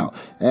air now.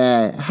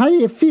 How do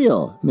you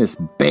feel, Miss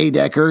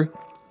Baedeker?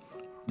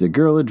 The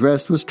girl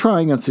addressed was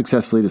trying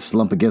unsuccessfully to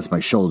slump against my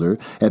shoulder.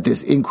 At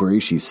this inquiry,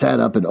 she sat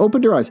up and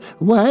opened her eyes.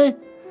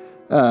 What?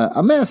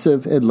 A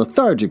massive and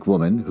lethargic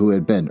woman, who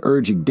had been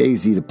urging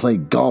Daisy to play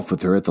golf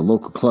with her at the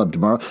local club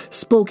tomorrow,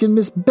 spoke in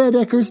Miss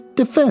Baedeker's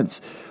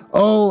defense.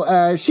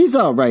 She's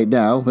all right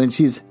now. When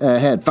she's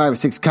had 5 or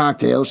 6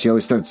 cocktails, she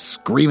always starts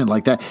screaming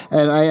like that,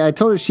 and I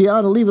told her she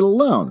ought to leave it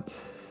alone.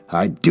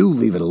 I do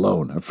leave it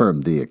alone,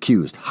 affirmed the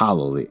accused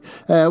hollowly.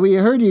 We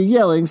heard you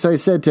yelling, so I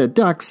said to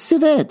Doc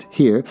Civet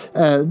here,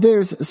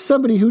 there's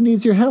somebody who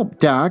needs your help,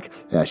 Doc.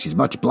 She's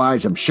much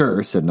obliged, I'm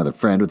sure, said another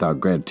friend without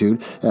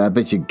gratitude.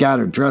 But you got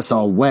her dress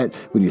all wet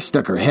when you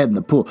stuck her head in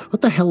the pool.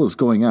 What the hell is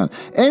going on?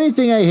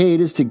 Anything I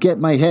hate is to get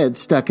my head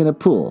stuck in a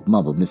pool,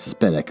 mumbled Mrs.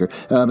 Baedeker.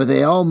 But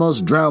they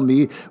almost drowned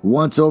me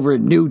once over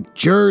in New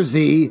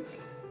Jersey.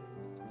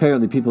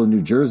 Apparently people in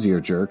New Jersey are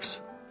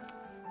jerks,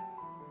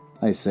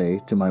 I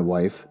say to my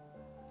wife.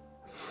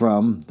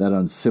 From that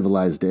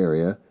uncivilized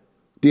area.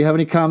 Do you have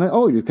any comment?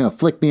 Oh, you're going to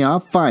flick me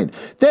off? Fine.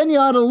 Then you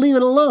ought to leave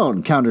it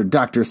alone, countered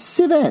Dr.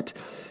 Civet.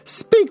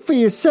 Speak for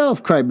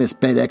yourself, cried Miss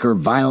Baedeker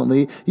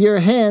violently. Your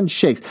hand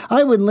shakes.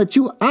 I wouldn't let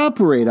you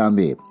operate on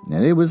me.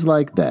 And it was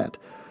like that.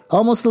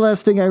 Almost the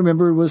last thing I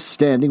remembered was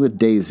standing with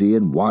Daisy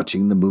and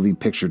watching the moving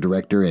picture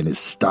director and his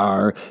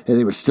star, and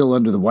they were still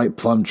under the white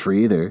plum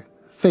tree. Their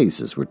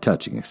faces were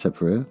touching, except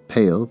for a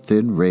pale,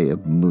 thin ray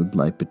of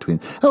moonlight between.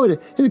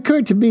 It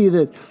occurred to me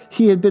that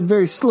he had been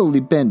very slowly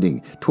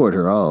bending toward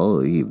her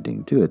all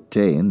evening to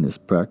attain this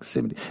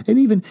proximity. And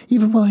even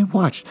while I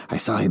watched, I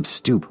saw him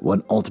stoop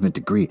one ultimate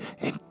degree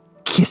and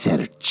kiss at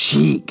her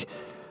cheek.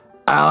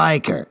 I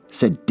like her,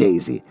 said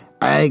Daisy.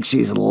 I think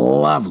she's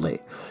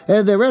lovely.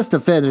 And the rest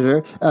offended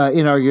her,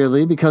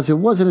 inarguably, because it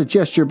wasn't a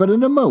gesture but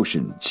an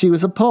emotion. She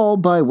was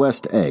appalled by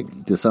West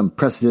Egg, this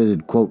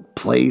unprecedented, quote,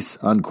 place,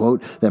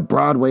 unquote, that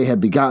Broadway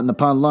had begotten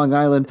upon Long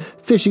Island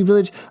fishing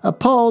village,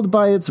 appalled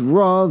by its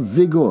raw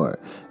vigor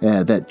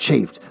that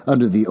chafed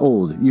under the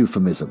old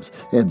euphemisms,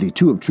 and the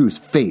too obtruse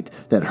fate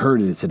that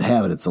herded its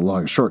inhabitants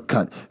along a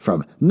shortcut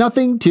from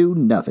nothing to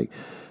nothing.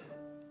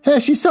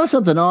 She saw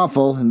something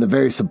awful in the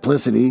very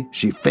simplicity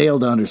she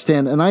failed to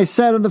understand, and I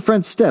sat on the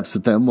front steps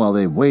with them while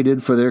they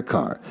waited for their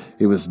car.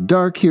 It was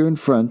dark here in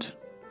front.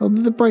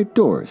 Only the bright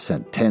door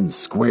sent 10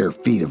 square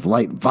feet of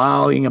light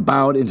volleying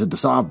about into the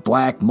soft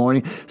black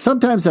morning.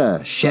 Sometimes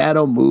a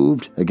shadow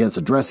moved against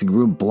a dressing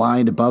room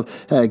blind above,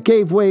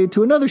 gave way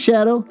to another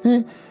shadow,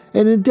 an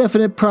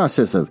indefinite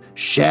process of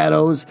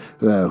shadows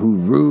who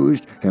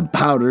rouged and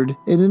powdered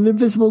in an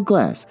invisible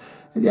glass.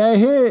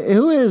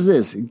 Who is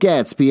this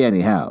Gatsby,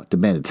 anyhow?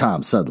 Demanded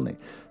Tom suddenly.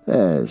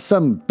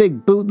 Some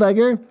big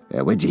bootlegger?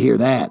 Where'd you hear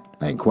that?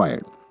 I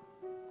inquired.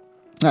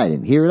 I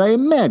didn't hear it, I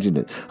imagined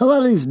it. A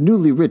lot of these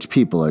newly rich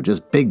people are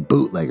just big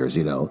bootleggers,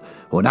 you know.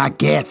 Well, not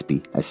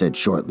Gatsby, I said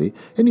shortly,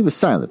 and he was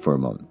silent for a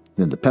moment.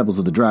 Then the pebbles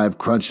of the drive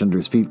crunched under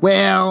his feet.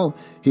 Well,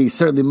 he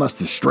certainly must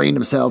have strained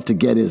himself to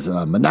get his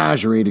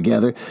menagerie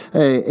together.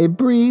 A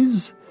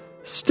breeze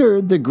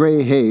stirred the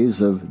gray haze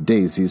of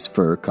Daisy's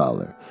fur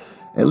collar.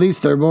 At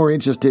least they're more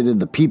interested in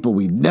the people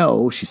we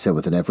know, she said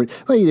with an effort.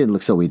 Well, you didn't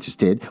look so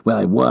interested. Well,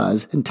 I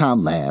was, and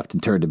Tom laughed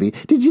and turned to me.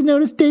 Did you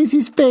notice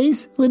Daisy's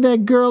face when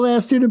that girl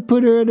asked her to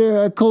put her in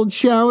a cold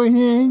shower?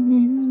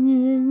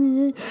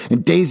 And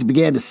Daisy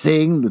began to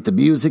sing with the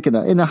music in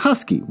a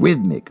husky,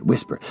 rhythmic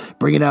whisper,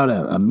 bringing out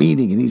a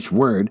meaning in each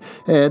word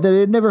that I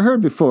had never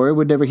heard before and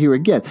would never hear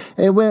again.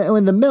 And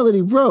when the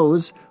melody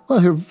rose, well,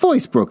 her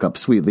voice broke up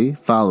sweetly,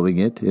 following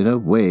it in a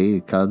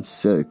way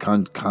contralto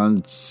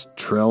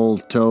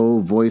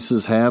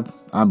voices have.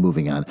 I'm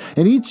moving on.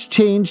 And each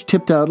change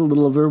tipped out a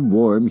little of her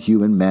warm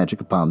human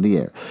magic upon the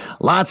air.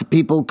 Lots of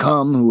people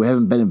come who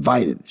haven't been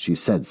invited, she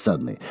said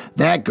suddenly.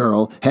 That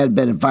girl hadn't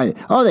been invited.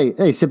 Oh,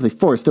 they simply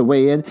forced their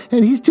way in,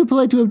 and he's too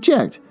polite to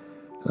object.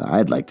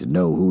 I'd like to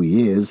know who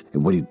he is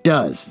and what he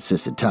does,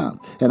 insisted Tom.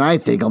 And I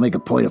think I'll make a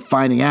point of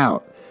finding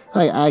out.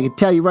 I can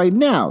tell you right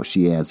now,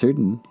 she answered,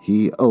 and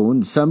he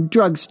owned some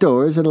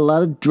drugstores and a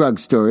lot of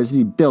drugstores, and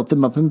he built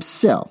them up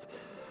himself.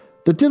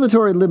 The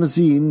dilatory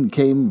limousine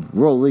came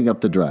rolling up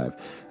the drive.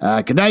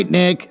 Good night,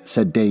 Nick,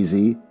 said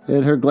Daisy,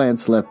 and her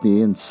glance left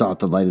me and sought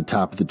the lighted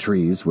top of the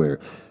trees where,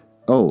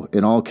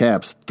 in all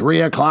caps, 3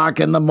 o'clock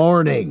in the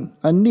morning.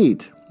 A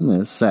neat,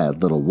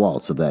 sad little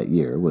waltz of that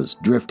year was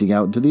drifting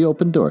out into the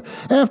open door.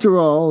 After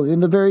all,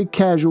 in the very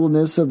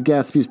casualness of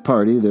Gatsby's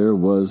party, there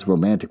was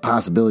romantic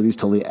possibilities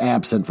totally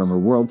absent from her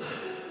world.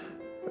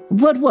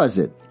 What was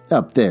it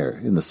up there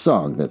in the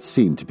song that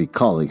seemed to be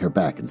calling her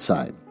back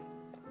inside?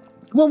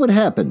 What would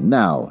happen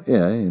now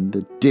in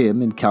the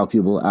dim,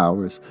 incalculable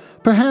hours?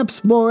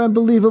 Perhaps more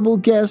unbelievable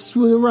guests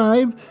would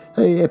arrive,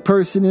 a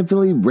person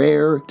infinitely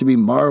rare to be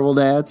marveled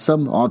at,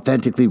 some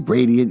authentically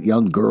radiant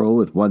young girl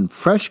with one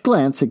fresh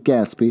glance at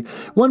Gatsby,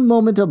 one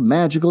moment of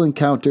magical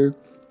encounter,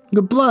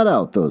 would blot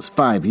out those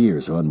 5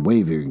 years of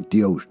unwavering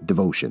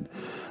devotion.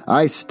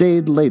 I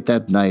stayed late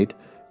that night.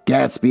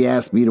 Gatsby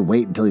asked me to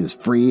wait until he was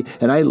free,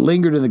 and I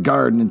lingered in the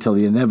garden until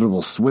the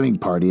inevitable swimming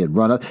party had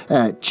run up,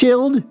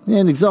 chilled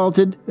and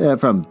exalted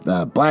from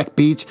Black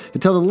Beach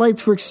until the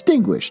lights were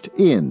extinguished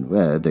in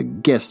the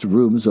guest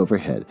rooms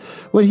overhead.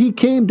 When he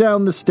came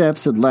down the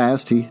steps at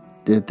last,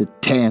 the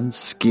tan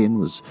skin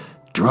was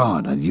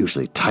drawn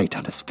unusually tight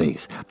on his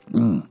face,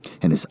 and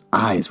his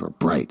eyes were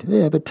bright,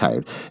 but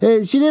tired.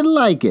 She didn't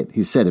like it,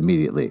 he said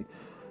immediately.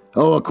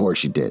 Oh, of course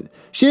she did.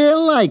 She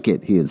didn't like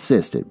it, he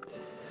insisted.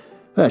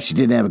 She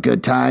didn't have a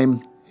good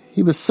time.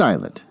 He was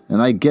silent,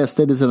 and I guessed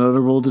at his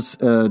unutterable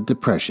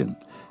depression.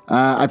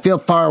 I feel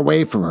far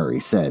away from her, he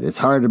said. It's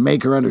hard to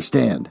make her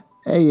understand.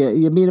 Hey,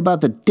 you mean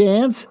about the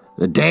dance?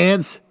 The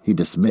dance? He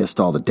dismissed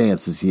all the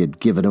dances he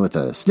had given with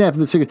a snap of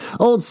his fingers.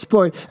 Old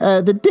sport,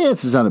 the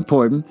dance is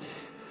unimportant.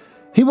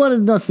 He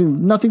wanted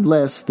nothing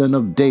less than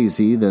of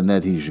Daisy than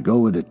that he should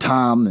go into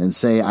Tom and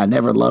say, I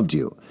never loved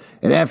you.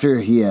 And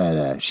after she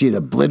had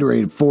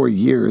obliterated 4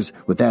 years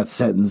with that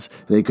sentence,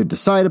 they could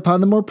decide upon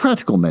the more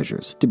practical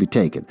measures to be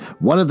taken.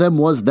 One of them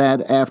was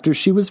that after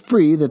she was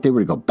free, that they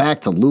were to go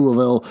back to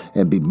Louisville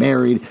and be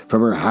married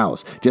from her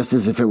house, just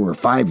as if it were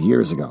 5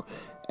 years ago.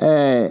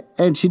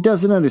 And she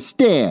doesn't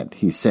understand,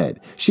 he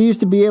said. She used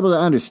to be able to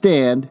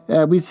understand.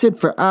 We'd sit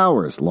for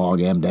hours, long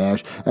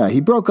M-dash.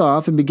 He broke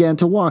off and began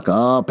to walk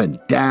up and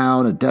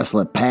down a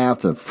desolate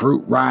path of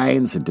fruit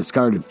rinds and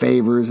discarded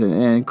favors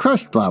and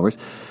crushed flowers.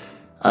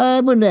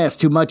 I wouldn't ask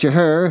too much of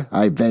her,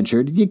 I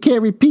ventured. You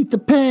can't repeat the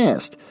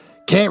past.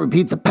 Can't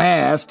repeat the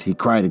past, he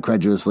cried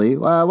incredulously.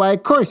 Why,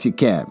 of course you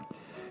can.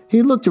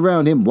 He looked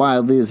around him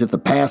wildly as if the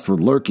past were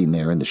lurking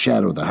there in the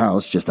shadow of the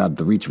house, just out of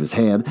the reach of his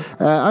hand.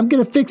 I'm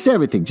going to fix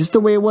everything just the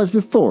way it was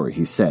before,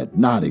 he said,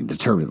 nodding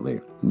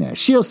determinedly.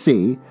 She'll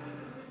see.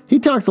 He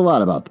talked a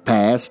lot about the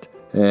past,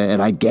 and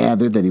I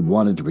gathered that he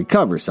wanted to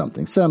recover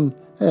something, some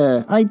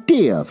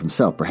idea of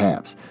himself,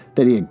 perhaps,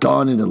 that he had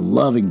gone into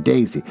loving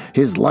Daisy.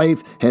 His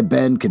life had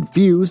been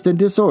confused and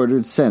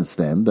disordered since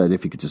then, but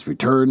if he could just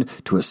return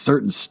to a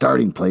certain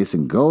starting place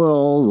and go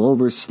all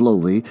over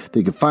slowly,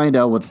 they could find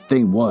out what the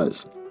thing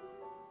was.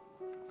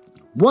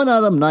 One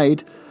autumn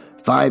night,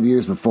 5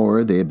 years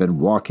before, they had been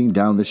walking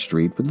down the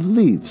street when the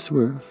leaves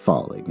were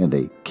falling, and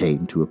they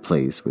came to a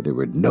place where there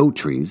were no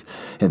trees,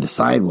 and the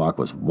sidewalk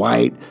was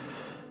white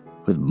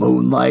with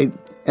moonlight,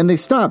 and they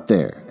stopped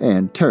there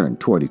and turned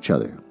toward each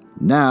other.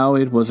 Now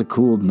it was a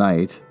cool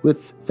night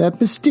with that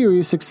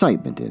mysterious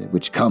excitement in it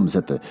which comes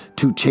at the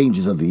two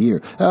changes of the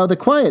year. The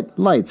quiet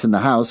lights in the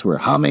house were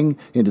humming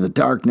into the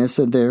darkness,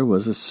 and there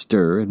was a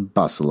stir and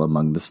bustle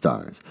among the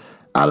stars.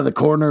 Out of the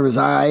corner of his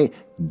eye,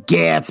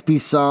 Gatsby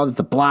saw that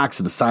the blocks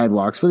of the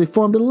sidewalks where they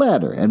formed a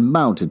ladder and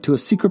mounted to a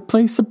secret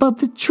place above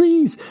the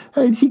trees.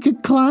 And he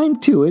could climb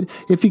to it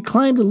if he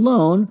climbed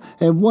alone,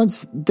 and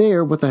once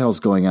there, what the hell's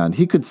going on?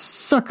 He could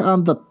suck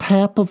on the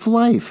pap of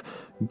life,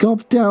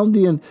 gulp down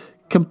the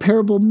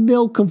incomparable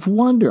milk of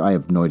wonder. I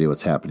have no idea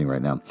what's happening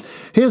right now.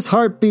 His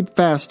heart beat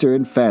faster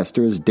and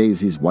faster as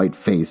Daisy's white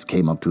face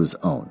came up to his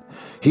own.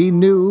 He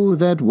knew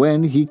that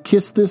when he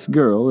kissed this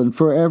girl and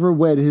forever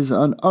wed his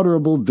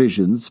unutterable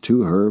visions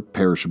to her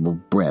perishable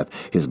breath,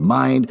 his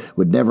mind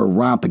would never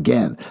romp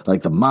again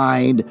like the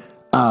mind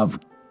of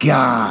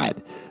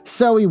God.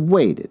 So he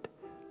waited,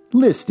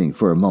 listening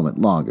for a moment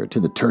longer to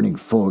the tuning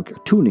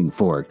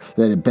fork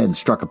that had been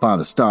struck upon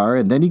a star,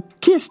 and then he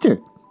kissed her.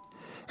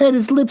 At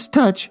his lips'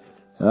 touch,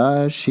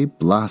 she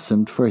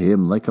blossomed for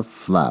him like a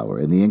flower,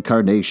 and the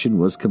incarnation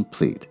was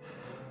complete.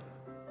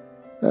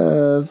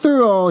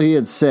 Through all he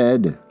had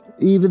said,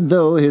 even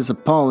though his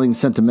appalling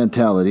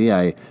sentimentality,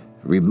 I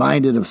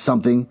reminded of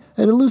something,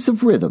 an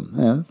elusive rhythm,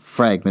 a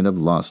fragment of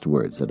lost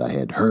words that I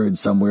had heard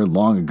somewhere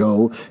long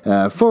ago.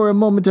 For a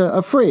moment,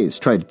 a phrase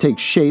tried to take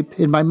shape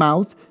in my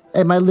mouth,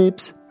 and my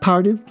lips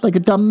parted like a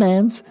dumb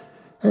man's,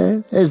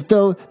 as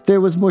though there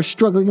was more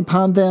struggling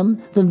upon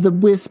them than the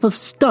wisp of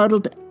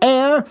startled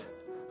air.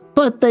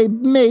 But they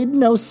made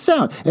no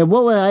sound, and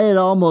what I had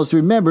almost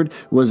remembered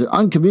was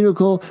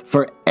uncommunicable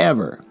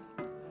forever.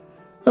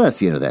 Well, that's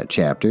the end of that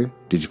chapter.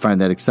 Did you find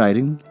that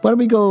exciting? Why don't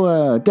we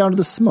go down to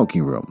the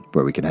smoking room,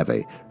 where we can have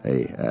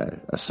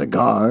a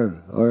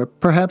cigar or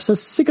perhaps a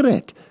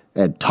cigarette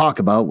and talk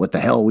about what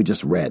the hell we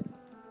just read.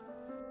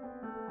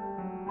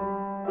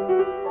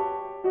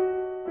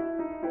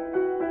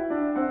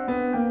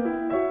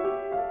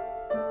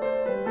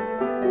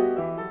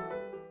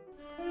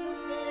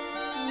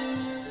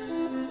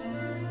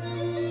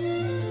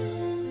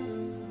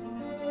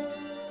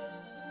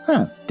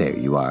 There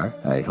you are.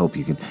 I hope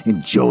you can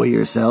enjoy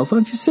yourself. Why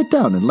don't you sit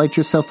down and light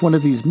yourself one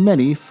of these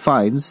many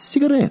fine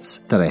cigarettes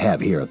that I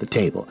have here on the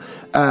table.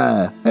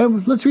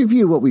 And let's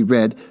review what we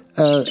read.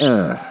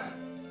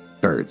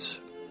 Birds.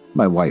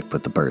 My wife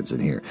put the birds in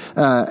here.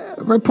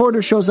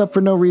 Reporter shows up for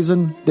no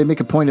reason. They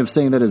make a point of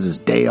saying that as his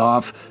day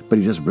off, but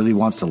he just really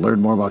wants to learn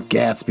more about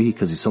Gatsby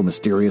because he's so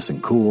mysterious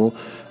and cool.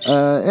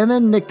 And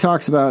then Nick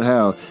talks about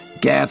how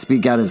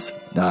Gatsby got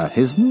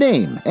his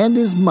name and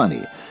his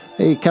money.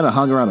 He kind of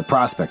hung around a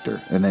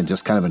prospector and then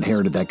just kind of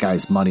inherited that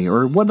guy's money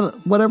or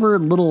whatever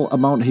little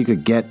amount he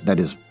could get that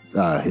his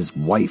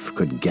wife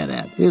couldn't get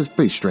at. It was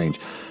pretty strange.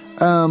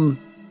 And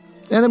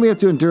then we have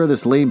to endure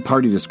this lame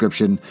party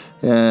description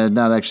and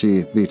not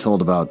actually be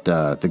told about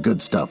the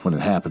good stuff when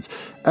it happens.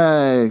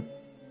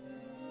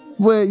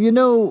 Well, you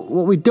know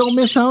what we don't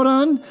miss out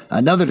on?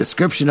 Another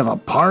description of a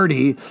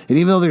party. And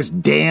even though there's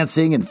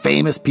dancing and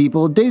famous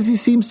people, Daisy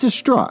seems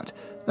distraught.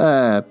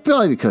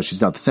 Probably because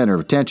she's not the center of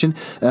attention.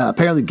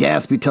 Apparently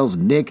Gatsby tells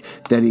Nick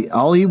that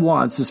all he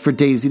wants is for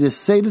Daisy to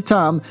say to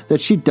Tom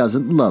that she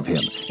doesn't love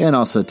him, and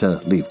also to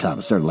leave Tom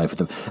and start a life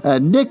with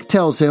him. Nick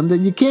tells him that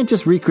you can't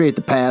just recreate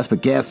the past,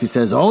 but Gatsby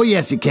says, oh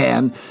yes you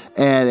can,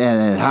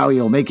 and how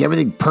he'll make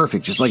everything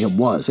perfect just like it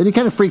was. And he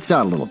kind of freaks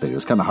out a little bit. It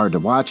was kind of hard to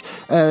watch.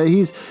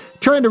 He's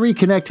trying to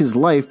reconnect his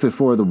life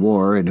before the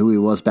war and who he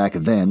was back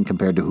then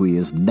compared to who he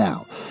is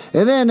now.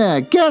 And then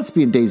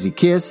Gatsby and Daisy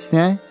kiss,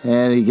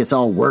 and he gets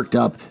all worked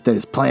up that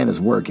his plan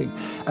is working.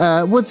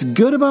 What's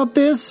good about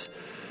this?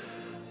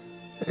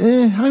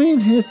 I mean,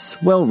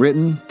 it's well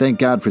written, thank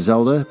God for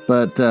Zelda,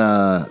 but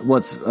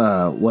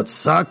what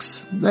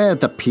sucks?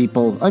 The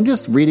people. I'm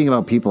just reading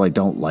about people I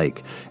don't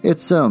like.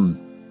 It's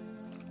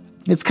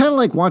kind of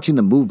like watching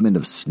the movement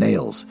of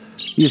snails.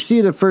 You see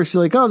it at first,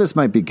 you're like, oh, this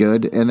might be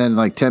good. And then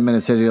like 10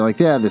 minutes later, you're like,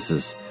 yeah,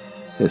 this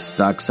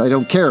sucks. I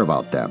don't care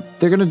about them.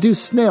 They're going to do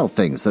snail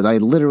things that I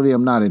literally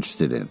am not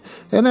interested in.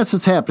 And that's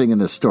what's happening in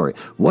this story.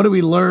 What do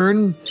we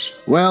learn?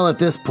 Well, at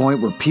this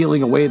point, we're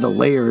peeling away the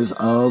layers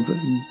of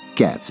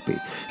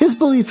Gatsby. His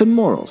belief in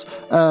morals.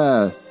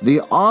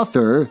 The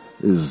author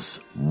his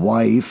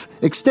wife,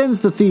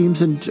 extends the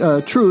themes in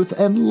truth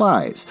and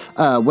lies,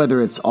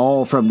 whether it's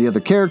all from the other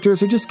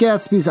characters or just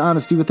Gatsby's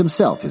honesty with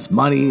himself, his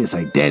money, his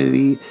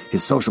identity,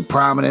 his social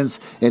prominence,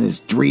 and his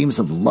dreams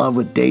of love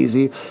with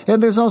Daisy.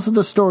 And there's also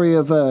the story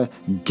of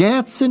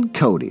Gats and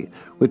Cody,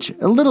 which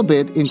a little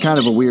bit, in kind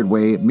of a weird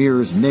way,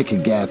 mirrors Nick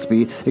and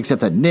Gatsby,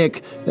 except that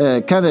Nick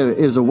kind of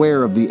is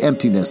aware of the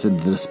emptiness and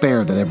the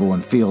despair that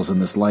everyone feels in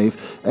this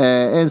life,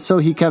 and so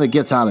he kind of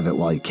gets out of it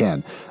while he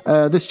can.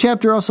 This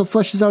chapter also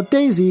fleshes out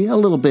Daisy a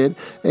little bit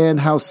and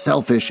how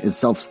selfish and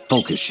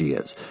self-focused she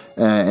is.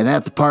 And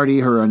at the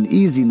party, her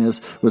uneasiness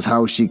was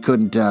how she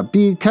couldn't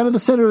be kind of the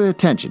center of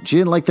attention. She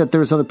didn't like that there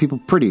was other people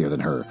prettier than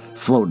her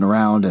floating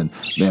around and,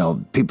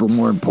 people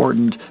more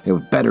important and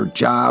with better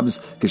jobs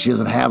because she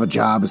doesn't have a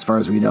job as far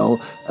as we know.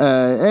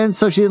 And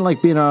so she didn't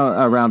like being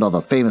around all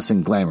the famous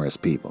and glamorous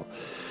people.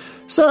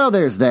 So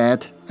there's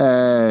that.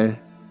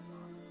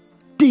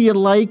 Do you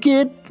like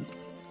it?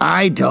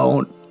 I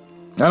don't.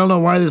 I don't know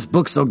why this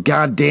book's so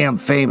goddamn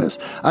famous.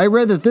 I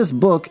read that this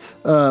book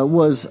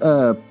was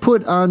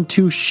put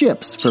onto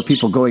ships for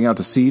people going out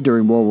to sea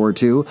during World War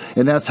II,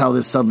 and that's how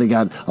this suddenly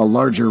got a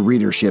larger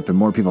readership and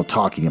more people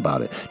talking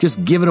about it.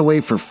 Just give it away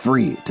for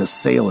free to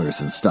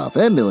sailors and stuff,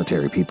 and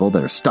military people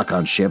that are stuck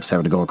on ships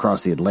having to go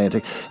across the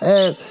Atlantic.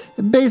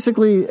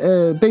 Basically,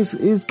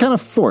 it's kind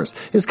of forced.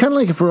 It's kind of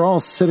like if we're all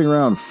sitting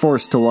around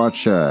forced to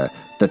watch The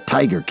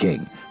Tiger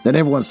King. Then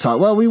everyone's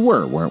talking, well, we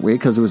weren't we?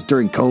 Because it was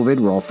during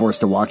COVID, we're all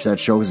forced to watch that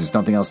show because there's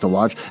nothing else to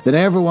watch. Then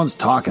everyone's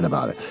talking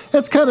about it.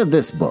 That's kind of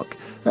this book.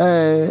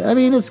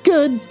 It's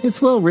good.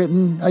 It's well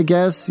written, I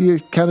guess. You're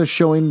kind of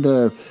showing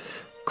the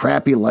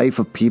crappy life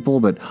of people,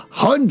 but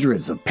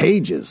hundreds of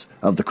pages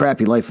of the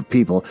crappy life of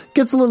people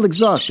gets a little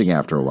exhausting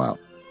after a while.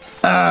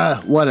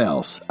 What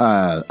else?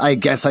 I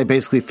guess I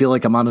basically feel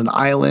like I'm on an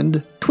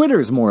island.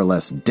 Twitter's more or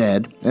less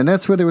dead, and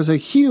that's where there was a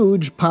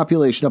huge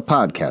population of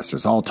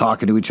podcasters all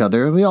talking to each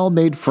other, and we all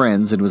made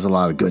friends, and it was a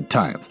lot of good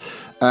times.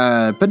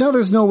 But now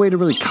there's no way to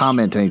really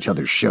comment on each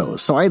other's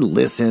shows, so I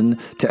listen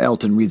to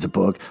Elton Reads a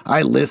Book,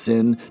 I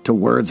listen to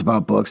Words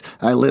About Books,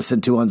 I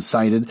listen to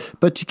Unsighted,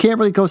 but you can't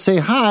really go say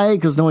hi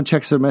because no one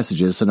checks their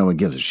messages, so no one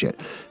gives a shit.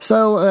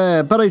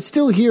 So, but I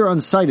still hear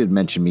Unsighted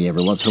mention me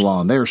every once in a while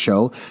on their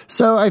show,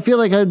 so I feel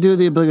like I'd do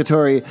the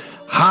obligatory,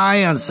 hi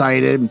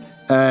Unsighted,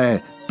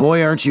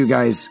 boy aren't you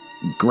guys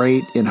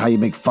great in how you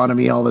make fun of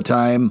me all the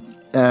time.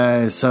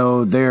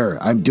 So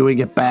there, I'm doing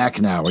it back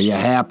now. Are you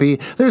happy?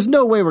 There's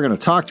no way we're going to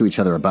talk to each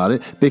other about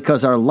it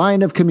because our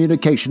line of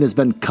communication has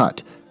been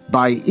cut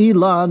by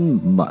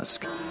Elon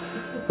Musk.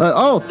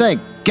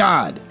 Thank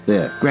God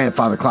the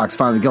grandfather clock's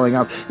finally going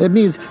off. It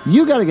means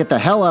you got to get the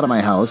hell out of my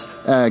house.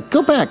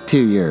 Go back to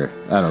your,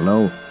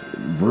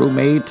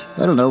 roommate.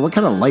 I don't know. What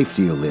kind of life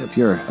do you live?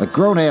 You're a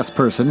grown-ass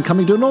person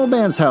coming to an old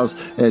man's house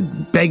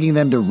and begging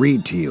them to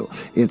read to you.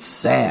 It's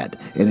sad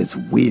and it's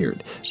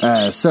weird.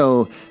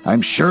 So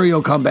I'm sure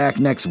you'll come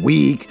back next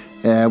week.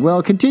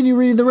 Continue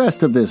reading the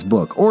rest of this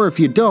book. Or if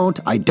you don't,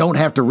 I don't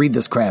have to read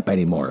this crap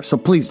anymore. So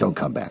please don't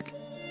come back.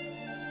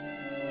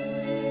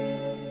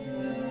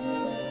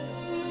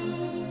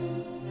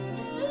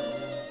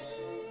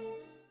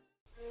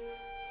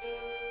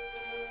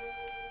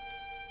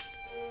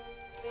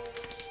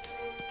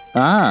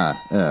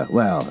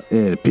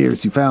 It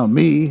appears you found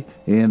me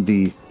in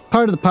the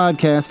part of the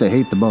podcast I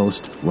hate the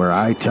most, where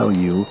I tell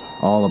you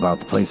all about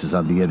the places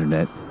on the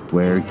internet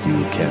where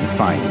you can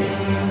find me.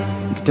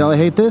 You can tell I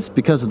hate this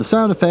because of the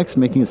sound effects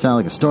making it sound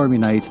like a stormy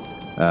night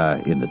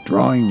in the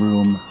drawing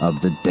room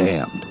of the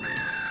damned.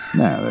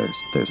 Now,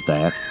 there's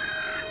that.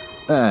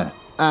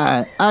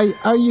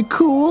 Are you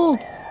cool?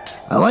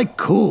 I like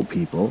cool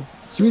people.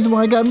 It's the reason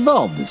why I got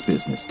involved in this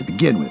business to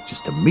begin with,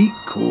 just to meet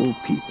cool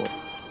people.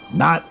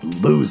 Not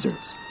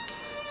losers.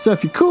 So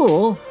if you're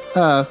cool,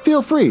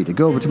 feel free to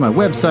go over to my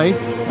website,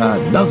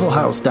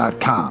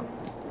 nuzzlehouse.com,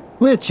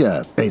 which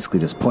basically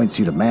just points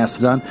you to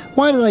Mastodon.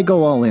 Why did I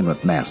go all in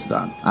with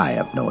Mastodon? I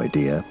have no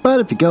idea. But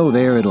if you go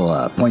there,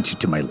 it'll point you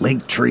to my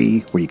link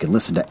tree where you can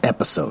listen to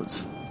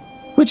episodes,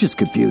 which is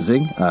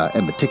confusing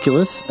and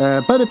meticulous.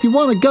 But if you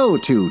want to go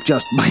to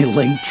just my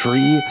link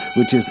tree,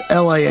 which is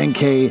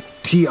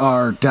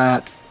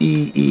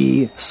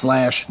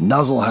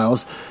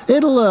linktr.ee/Nuzzlehouse,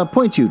 it'll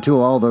point you to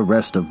all the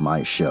rest of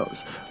my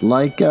shows,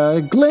 like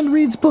Glen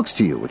Reads Books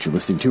to You, which you're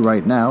listening to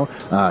right now,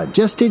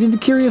 Gestating the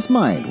Curious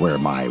Mind, where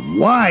my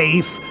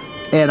wife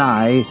and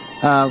I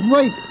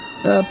write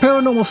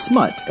paranormal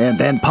smut and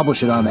then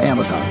publish it on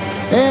Amazon,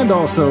 and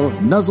also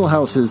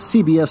Nuzzlehouse's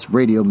CBS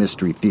Radio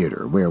Mystery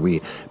Theater, where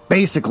we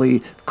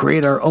basically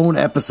create our own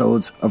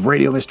episodes of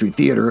Radio Mystery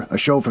Theater, a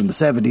show from the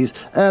 70s,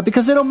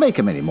 because they don't make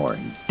them anymore.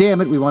 Damn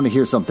it, we want to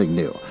hear something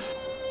new.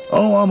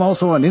 Oh, I'm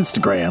also on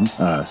Instagram,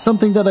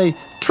 something that I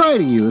try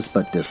to use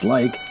but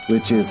dislike,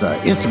 which is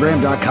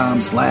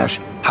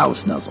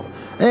Instagram.com/HouseNuzzle.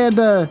 And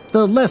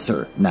the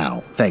lesser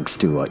now, thanks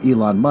to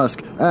Elon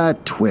Musk,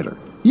 Twitter.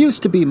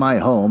 Used to be my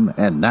home,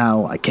 and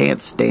now I can't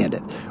stand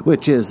it,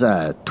 which is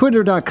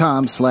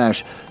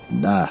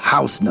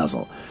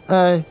Twitter.com/HouseNuzzle.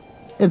 And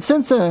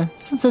since I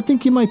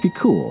think you might be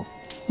cool,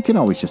 you can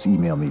always just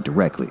email me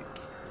directly.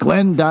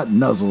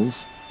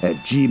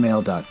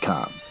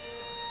 glen.nuzzles@gmail.com.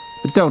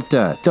 But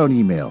don't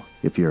email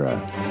if you're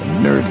a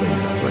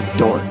nerdling or a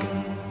dork.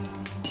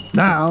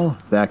 Now,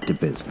 back to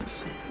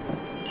business.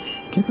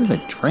 Can't believe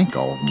I drank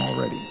all of them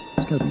already.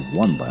 There's got to be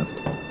one left.